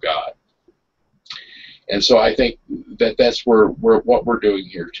of God. And so I think that that's what we're doing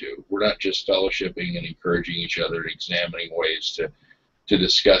here too. We're not just fellowshipping and encouraging each other and examining ways to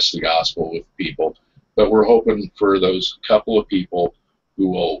discuss the gospel with people, but we're hoping for those couple of people who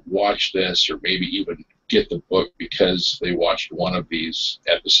will watch this or maybe even get the book because they watched one of these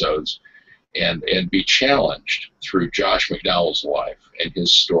episodes and be challenged through Josh McDowell's life and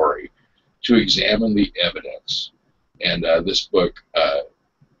his story to examine the evidence. And this book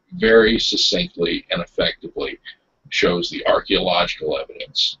very succinctly and effectively shows the archaeological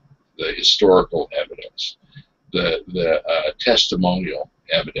evidence, the historical evidence, the testimonial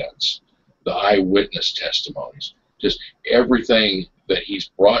evidence, the eyewitness testimonies, just everything that he's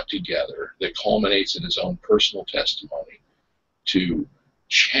brought together that culminates in his own personal testimony to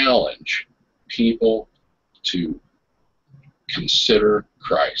challenge people to consider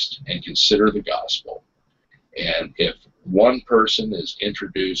Christ and consider the gospel. And if one person is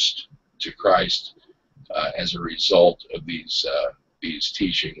introduced to Christ as a result of these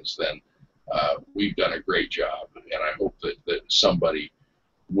teachings, then we've done a great job. And I hope that somebody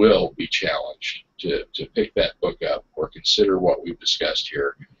will be challenged to pick that book up or consider what we've discussed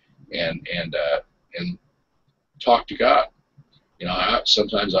here and talk to God. You know,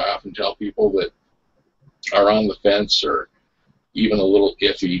 sometimes I often tell people that are on the fence or even a little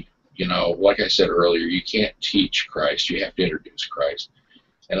iffy, you know, like I said earlier, you can't teach Christ, you have to introduce Christ.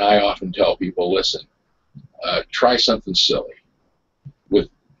 And I often tell people, listen, try something silly.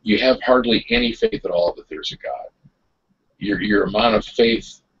 You have hardly any faith at all that there's a God. Your amount of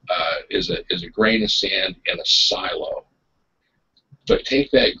faith is a grain of sand in a silo. But take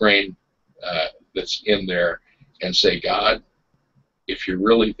that grain that's in there and say, God, if you're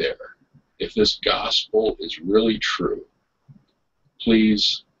really there, if this gospel is really true,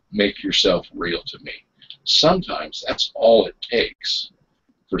 please make yourself real to me. Sometimes that's all it takes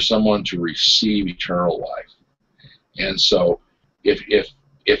for someone to receive eternal life. And so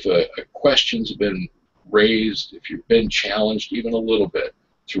if a question's been raised, if you've been challenged even a little bit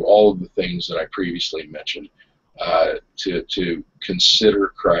through all of the things that I previously mentioned, to consider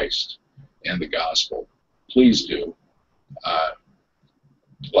Christ and the gospel, please do.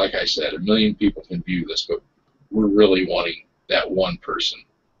 Like I said, 1 million people can view this, but we're really wanting that one person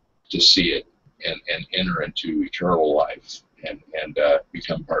to see it and enter into eternal life and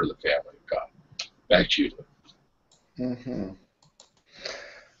become part of the family of God. Back to you, Luke. Mm-hmm.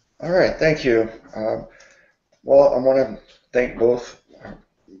 All right, thank you. Well, I want to thank both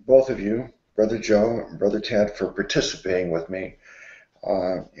of you, Brother Joe and Brother Ted, for participating with me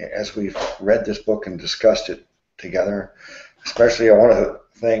as we've read this book and discussed it together. Especially, I want to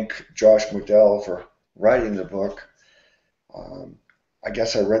thank Josh McDowell for writing the book. I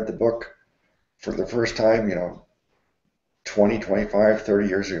guess I read the book for the first time, 20, 25, 30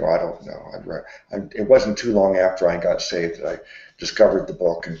 years ago. I don't know. It wasn't too long after I got saved that I discovered the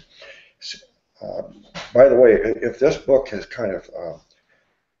book. And by the way, if this book has kind of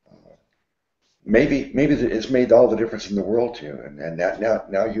maybe it's made all the difference in the world to you, and that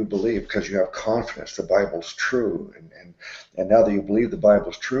now you believe because you have confidence the Bible's true, and now that you believe the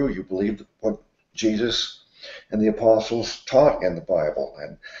Bible's true, you believe what Jesus and the apostles taught in the Bible,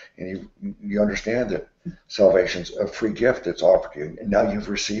 and you understand that salvation's a free gift that's offered you, and now you've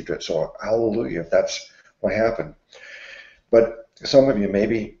received it. So hallelujah, if that's what happened. But some of you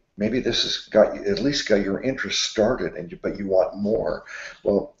maybe this has at least got your interest started, but you want more.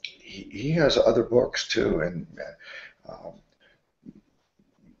 Well, he has other books too, and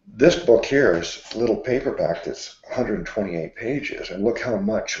This book here is a little paperback that's 128 pages, and look how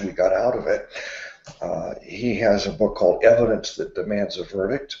much we got out of it. He has a book called Evidence That Demands a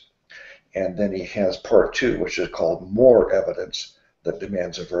Verdict, and then he has part 2, which is called More Evidence That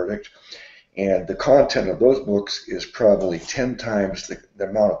Demands a Verdict. And the content of those books is probably 10 times the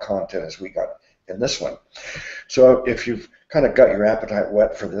amount of content as we got in this one. So if you've kind of got your appetite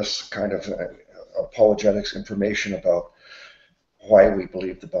whet for this kind of apologetics information about why we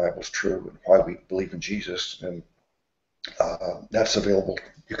believe the Bible's true and why we believe in Jesus, and that's available.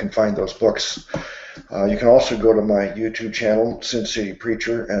 You can find those books. You can also go to my YouTube channel, Sin City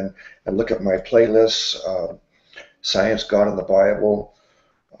Preacher, and look at my playlists, Science, God, and the Bible.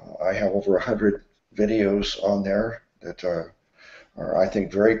 I have over 100 videos on there that are, I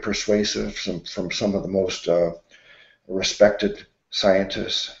think, very persuasive from some of the most respected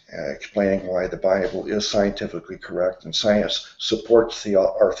scientists, explaining why the Bible is scientifically correct, and science supports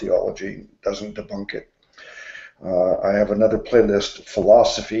our theology, doesn't debunk it. I have another playlist,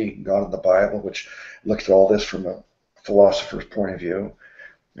 Philosophy, God and the Bible, which looks at all this from a philosopher's point of view.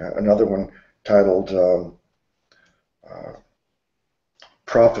 Another one titled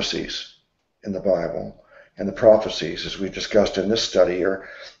Prophecies in the Bible. And the prophecies, as we discussed in this study,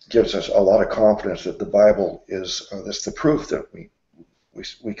 gives us a lot of confidence that the Bible is that's the proof that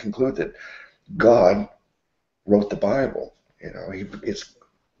we conclude that God wrote the Bible. It's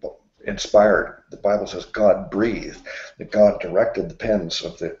inspired. The Bible says God breathed, that God directed the pens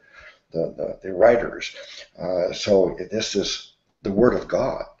of the writers. So this is the Word of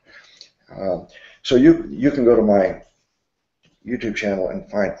God. So you can go to my YouTube channel and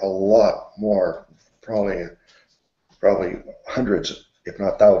find a lot more, probably hundreds, if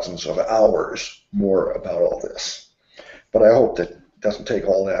not thousands of hours more about all this. But I hope that doesn't take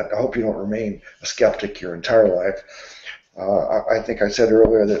all that. I hope you don't remain a skeptic your entire life. I think I said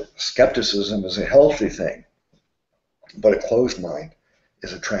earlier that skepticism is a healthy thing, but a closed mind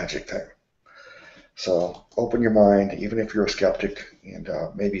is a tragic thing. So open your mind, even if you're a skeptic, and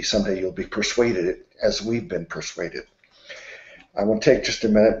maybe someday you'll be persuaded as we've been persuaded. I want to take just a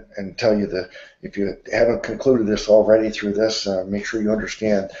minute and tell you that if you haven't concluded this already through this, make sure you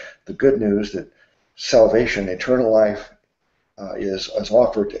understand the good news that salvation, eternal life, is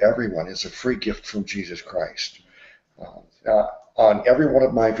offered to everyone. It's a free gift from Jesus Christ. On every one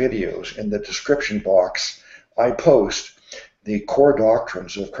of my videos, in the description box, I post the core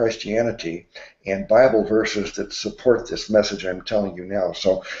doctrines of Christianity and Bible verses that support this message I'm telling you now.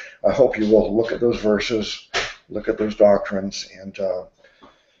 So I hope you will look at those verses, look at those doctrines, and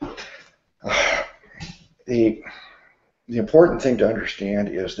the important thing to understand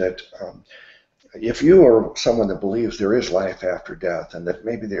is that if you are someone that believes there is life after death, and that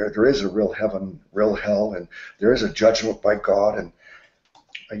maybe there is a real heaven, real hell, and there is a judgment by God, and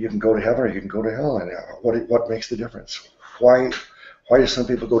you can go to heaven or you can go to hell, and what makes the difference? Why do some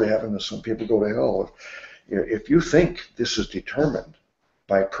people go to heaven and some people go to hell? If you think this is determined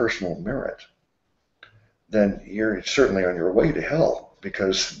by personal merit, then you're certainly on your way to hell,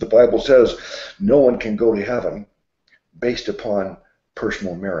 because the Bible says no one can go to heaven based upon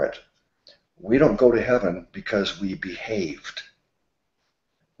personal merit. We don't go to heaven because we behaved.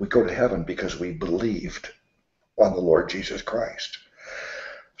 We go to heaven because we believed on the Lord Jesus Christ.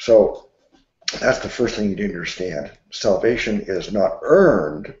 So that's the first thing you need to understand. Salvation is not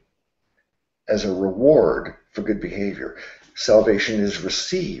earned as a reward for good behavior. Salvation is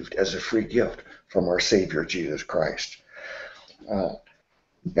received as a free gift from our Savior, Jesus Christ.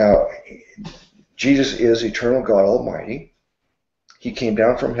 Now, Jesus is eternal God Almighty. He came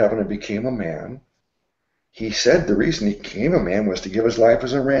down from heaven and became a man. He said the reason he became a man was to give his life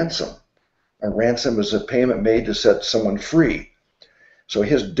as a ransom. A ransom is a payment made to set someone free. So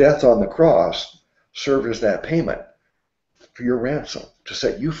his death on the cross served as that payment for your ransom, to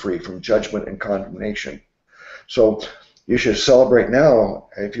set you free from judgment and condemnation. So you should celebrate now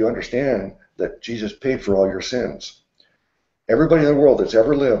if you understand that Jesus paid for all your sins. Everybody in the world that's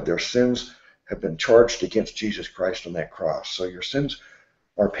ever lived, their sins have been charged against Jesus Christ on that cross. So your sins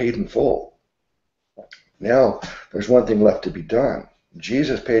are paid in full. Now, there's one thing left to be done.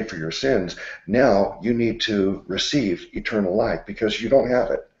 Jesus paid for your sins. Now you need to receive eternal life, because you don't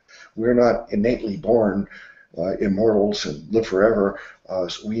have it. We're not innately born immortals and live forever.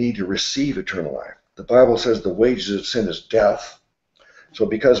 So we need to receive eternal life. The Bible says the wages of sin is death. So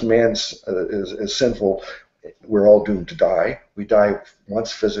because man is sinful, we're all doomed to die. We die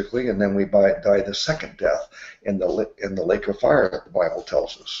once physically, and then we die the second death in the lake of fire, that the Bible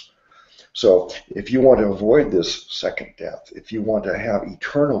tells us. So if you want to avoid this second death, if you want to have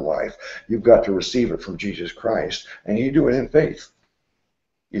eternal life, you've got to receive it from Jesus Christ, and you do it in faith.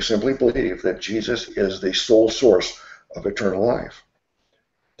 You simply believe that Jesus is the sole source of eternal life,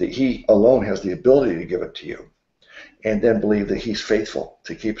 that he alone has the ability to give it to you, and then believe that he's faithful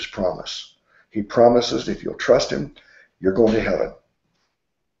to keep his promise. He promises if you'll trust him, you're going to heaven.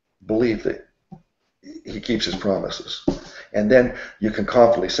 Believe that he keeps his promises. And then you can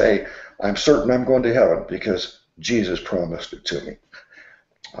confidently say, I'm certain I'm going to heaven because Jesus promised it to me.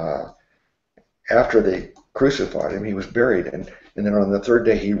 After they crucified him, he was buried, and then on the third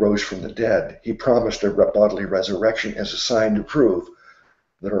day he rose from the dead. He promised a bodily resurrection as a sign to prove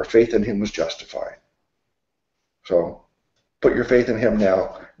that our faith in him was justified. So put your faith in him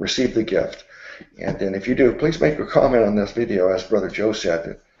now, receive the gift. And then if you do, please make a comment on this video, as Brother Joe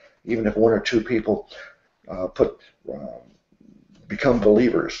said. Even if one or two people become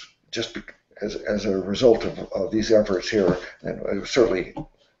believers just as a result of these efforts here, then it would certainly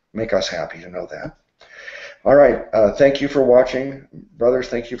make us happy to know that. All right, thank you for watching. Brothers,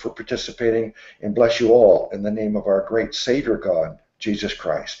 thank you for participating, and bless you all in the name of our great Savior God, Jesus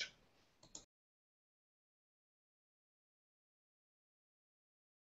Christ.